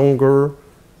no longer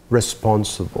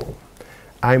responsible.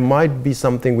 I might be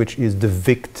something which is the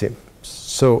victim.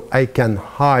 So I can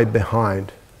hide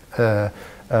behind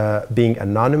being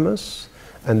anonymous,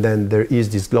 and then there is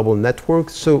this global network.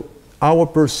 So our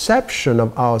perception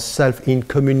of ourselves in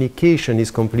communication is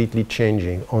completely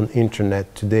changing on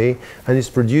internet today, and it's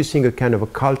producing a kind of a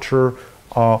culture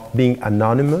of being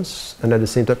anonymous and at the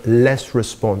same time less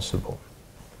responsible.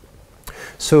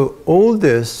 So all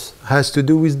this has to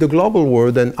do with the global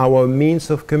world and our means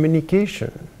of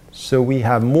communication. So we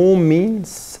have more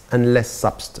means and less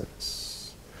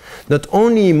substance. Not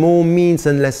only more means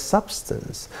and less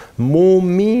substance, more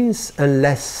means and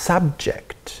less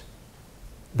subject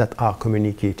that are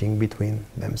communicating between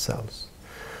themselves.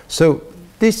 So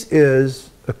this is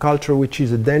a culture which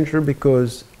is a danger,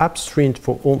 because upstream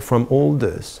from all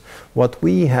this, what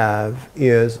we have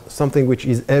is something which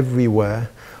is everywhere.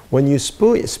 When you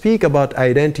speak about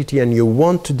identity and you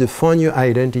want to define your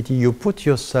identity, you put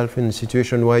yourself in a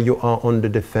situation where you are on the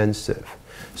defensive.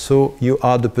 So you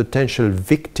are the potential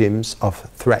victims of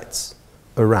threats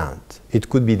around. It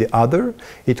could be the other,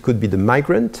 it could be the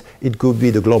migrant, it could be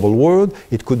the global world,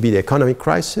 it could be the economic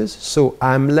crisis. So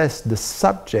I'm less the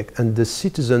subject and the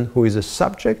citizen who is a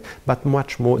subject, but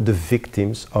much more the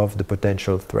victims of the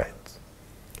potential threat.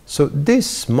 So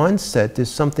this mindset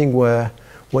is something where,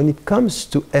 when it comes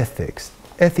to ethics,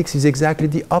 ethics is exactly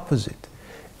the opposite.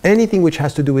 Anything which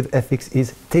has to do with ethics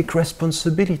is take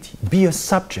responsibility, be a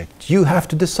subject. You have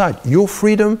to decide your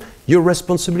freedom, your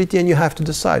responsibility, and you have to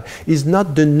decide. It's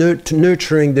not the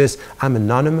nurturing this, I'm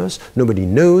anonymous, nobody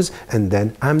knows, and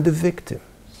then I'm the victim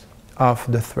of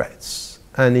the threats.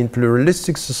 And in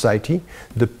pluralistic society,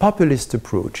 the populist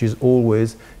approach is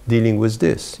always dealing with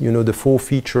this. You know, the 4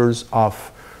 features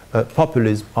of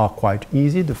populism are quite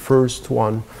easy. The first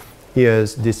one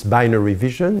is this binary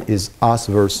vision, is us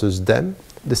versus them.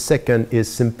 The second is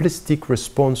simplistic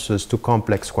responses to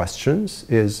complex questions,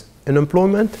 is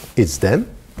unemployment, it's them,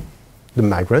 the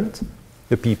migrant,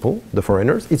 the people, the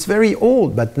foreigners. It's very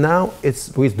old, but now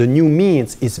it's with the new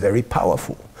means, it's very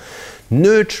powerful.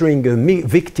 Nurturing a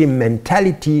victim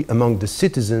mentality among the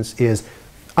citizens is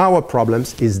our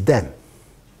problems is them.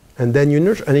 And then you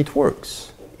nurture, and it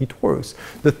works. It works.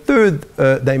 The third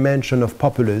dimension of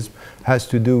populism has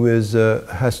to do with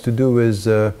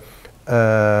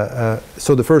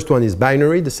so the first one is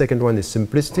binary, the second one is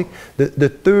simplistic. The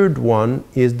third one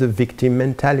is the victim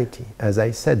mentality. As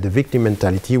I said, the victim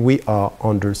mentality, we are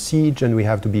under siege and we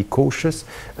have to be cautious.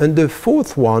 And the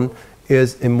fourth one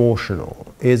is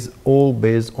emotional, is all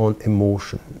based on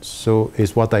emotions. So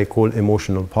is what I call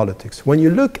emotional politics. When you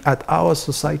look at our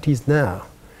societies now,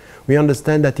 we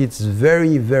understand that it's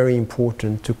very, very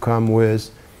important to come with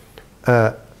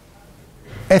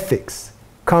ethics,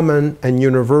 common and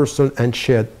universal and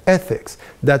shared ethics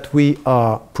that we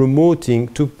are promoting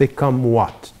to become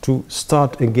what? To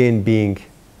start again being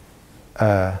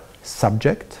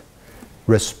subject,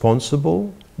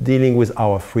 responsible, dealing with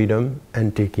our freedom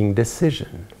and taking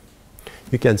decision.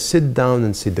 You can sit down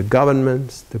and see the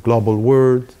governments, the global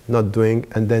world not doing,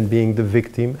 and then being the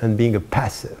victim and being a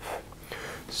passive.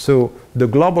 So the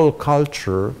global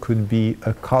culture could be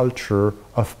a culture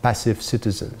of passive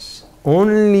citizens,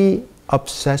 only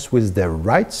obsessed with their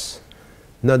rights,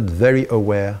 not very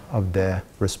aware of their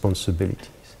responsibilities.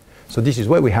 So this is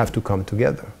where we have to come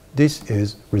together. This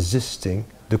is resisting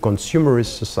the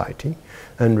consumerist society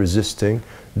and resisting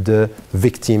the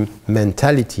victim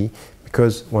mentality,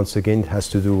 because once again it has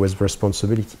to do with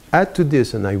responsibility. Add to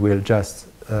this, and I will just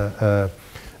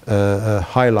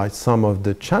highlight some of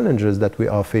the challenges that we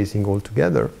are facing all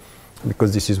together,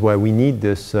 because this is why we need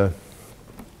this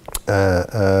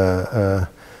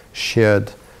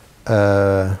shared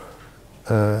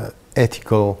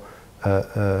ethical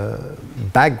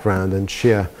background and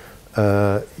share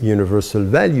universal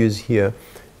values here,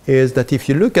 is that if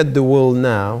you look at the world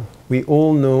now, we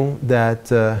all know that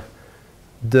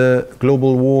the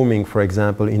global warming, for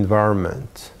example,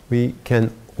 environment, we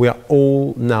are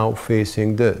all now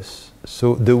facing this.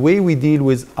 So the way we deal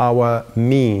with our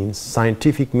means,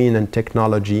 scientific means and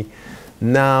technology,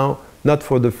 now, not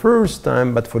for the first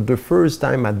time, but for the first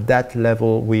time at that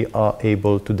level, we are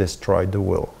able to destroy the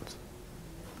world.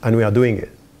 And we are doing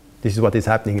it. This is what is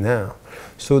happening now.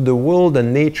 So the world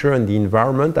and nature and the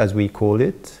environment, as we call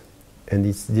it, and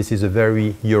this is a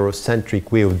very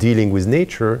Eurocentric way of dealing with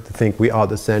nature, to think we are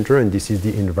the center and this is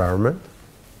the environment.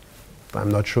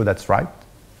 I'm not sure that's right,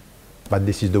 but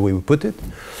this is the way we put it.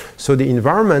 So the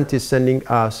environment is sending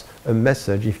us a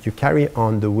message. If you carry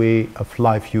on the way of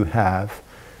life you have,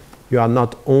 you are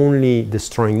not only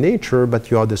destroying nature,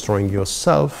 but you are destroying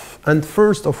yourself. And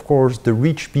first, of course, the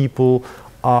rich people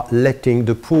are letting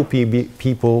the poor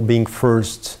people being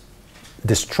first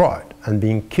destroyed and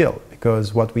being killed.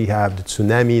 Because what we have, the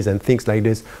tsunamis and things like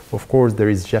this, of course, there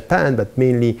is Japan, but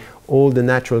mainly all the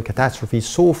natural catastrophes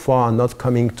so far are not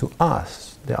coming to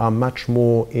us. There are much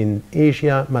more in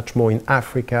Asia, much more in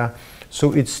Africa.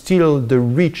 So it's still the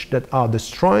rich that are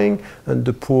destroying and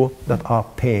the poor that are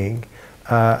paying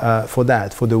for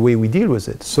that, for the way we deal with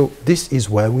it. So this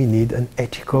is where we need an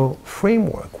ethical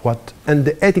framework. And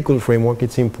the ethical framework,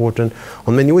 it's important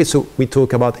on many ways. So we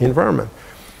talk about environment.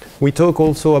 We talk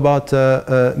also about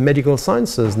medical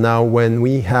sciences now, when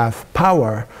we have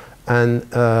power and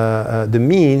the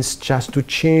means just to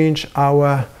change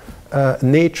our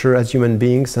nature as human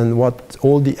beings, and what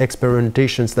all the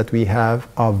experimentations that we have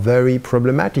are very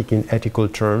problematic in ethical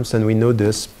terms, and we know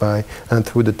this by and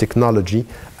through the technology.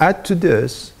 Add to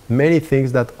this many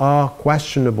things that are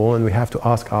questionable, and we have to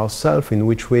ask ourselves in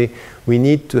which way we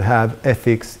need to have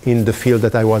ethics in the field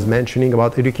that I was mentioning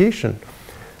about education.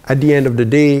 At the end of the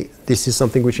day, this is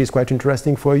something which is quite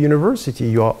interesting for a university.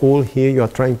 You are all here, you are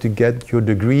trying to get your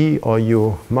degree or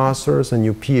your master's and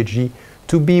your PhD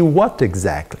to be what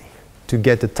exactly? To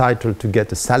get a title, to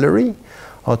get a salary,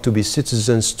 or to be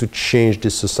citizens to change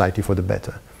this society for the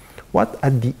better? What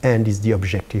at the end is the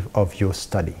objective of your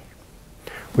study?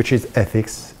 Which is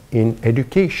ethics in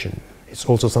education. It's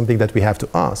also something that we have to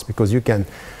ask, because you can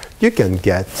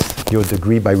get your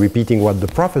degree by repeating what the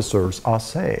professors are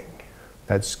saying.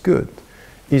 That's good.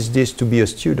 Is this to be a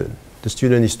student? The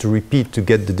student is to repeat to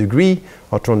get the degree,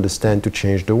 or to understand to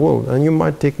change the world. And you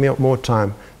might take more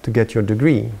time to get your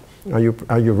degree. Are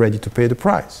you ready to pay the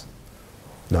price?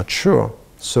 Not sure.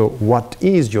 So what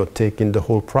is your take in the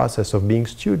whole process of being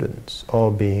students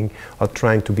or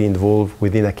trying to be involved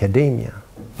within academia?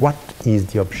 What is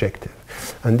the objective?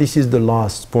 And this is the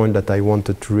last point that I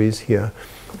wanted to raise here.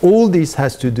 All this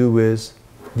has to do with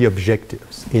the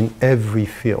objectives in every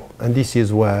field. And this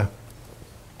is where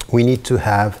we need to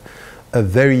have a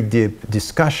very deep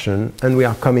discussion, and we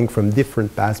are coming from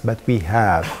different paths, but we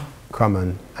have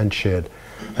common and shared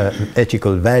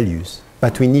ethical values.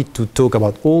 But we need to talk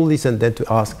about all this and then to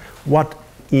ask, what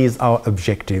is our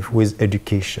objective with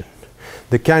education?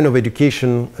 The kind of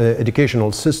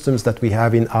educational systems that we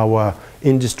have in our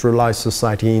industrialized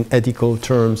society in ethical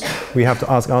terms, we have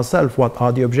to ask ourselves, what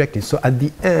are the objectives? So at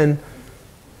the end,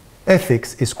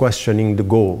 Ethics is questioning the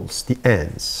goals, the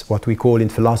ends. What we call in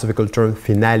philosophical terms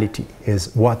finality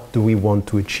is what do we want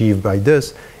to achieve by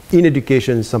this. In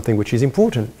education is something which is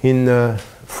important. In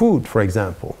food, for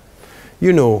example,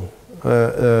 you know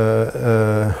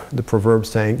the proverb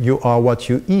saying, you are what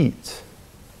you eat.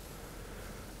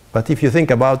 But if you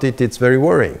think about it, it's very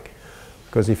worrying.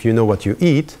 Because if you know what you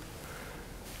eat,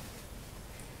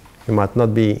 you might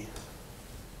not be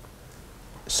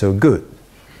so good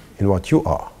in what you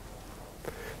are.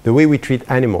 The way we treat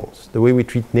animals, the way we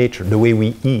treat nature, the way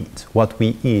we eat, what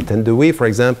we eat, and the way, for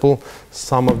example,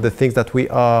 some of the things that we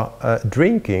are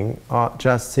drinking are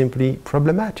just simply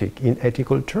problematic in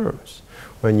ethical terms.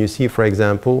 When you see, for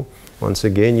example, once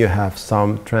again, you have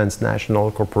some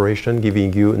transnational corporation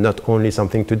giving you not only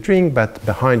something to drink, but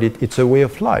behind it, it's a way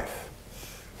of life.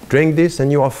 Drink this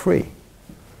and you are free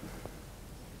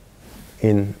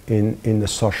in the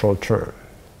social term.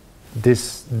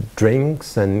 This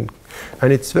drinks and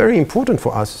it's very important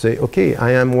for us to say, okay,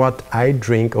 I am what I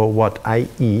drink or what I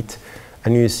eat.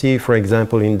 And you see, for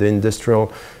example, in the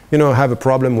industrial, you know, have a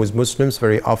problem with Muslims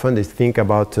very often. They think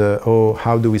about, oh,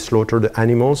 how do we slaughter the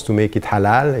animals to make it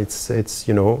halal? It's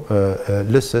you know,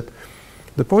 licit.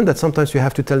 The point that sometimes you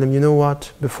have to tell them, you know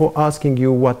what, before asking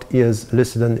you what is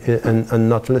licit and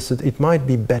not licit, it might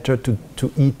be better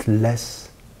to eat less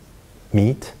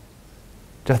meat.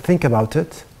 Just think about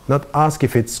it. Not ask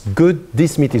if it's good,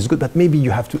 this meat is good, but maybe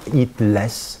you have to eat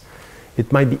less.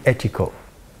 It might be ethical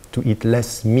to eat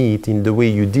less meat in the way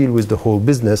you deal with the whole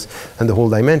business and the whole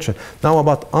dimension. Now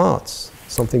about arts,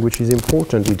 something which is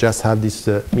important. We just have this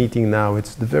meeting now.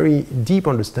 It's the very deep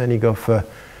understanding of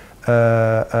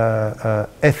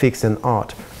ethics and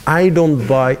art. I don't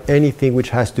buy anything which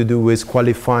has to do with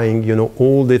qualifying, you know,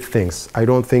 all the things. I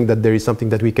don't think that there is something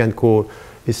that we can call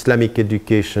Islamic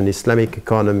education, Islamic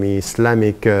economy,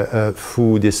 Islamic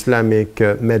food, Islamic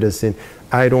medicine.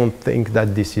 I don't think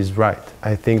that this is right.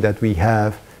 I think that we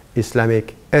have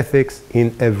Islamic ethics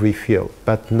in every field,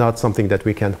 but not something that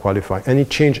we can qualify. And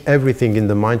it changed everything in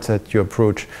the mindset you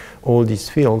approach all these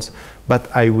fields.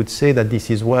 But I would say that this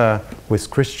is where,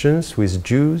 with Christians, with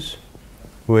Jews,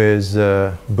 with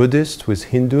Buddhists, with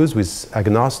Hindus, with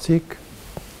agnostic,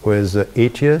 with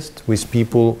atheists, with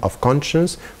people of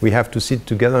conscience, we have to sit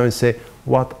together and say,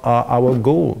 what are our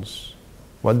goals?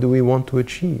 What do we want to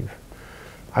achieve?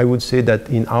 I would say that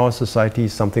in our society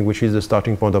is something which is the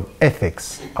starting point of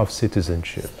ethics of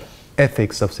citizenship.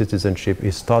 Ethics of citizenship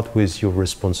is start with your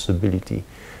responsibility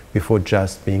before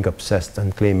just being obsessed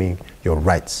and claiming your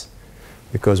rights.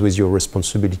 Because with your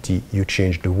responsibility, you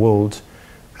change the world,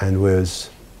 and with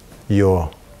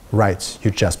your rights, you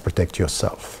just protect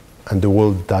yourself. And the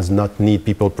world does not need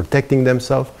people protecting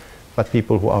themselves, but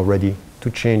people who are ready to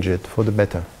change it for the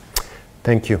better.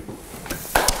 Thank you.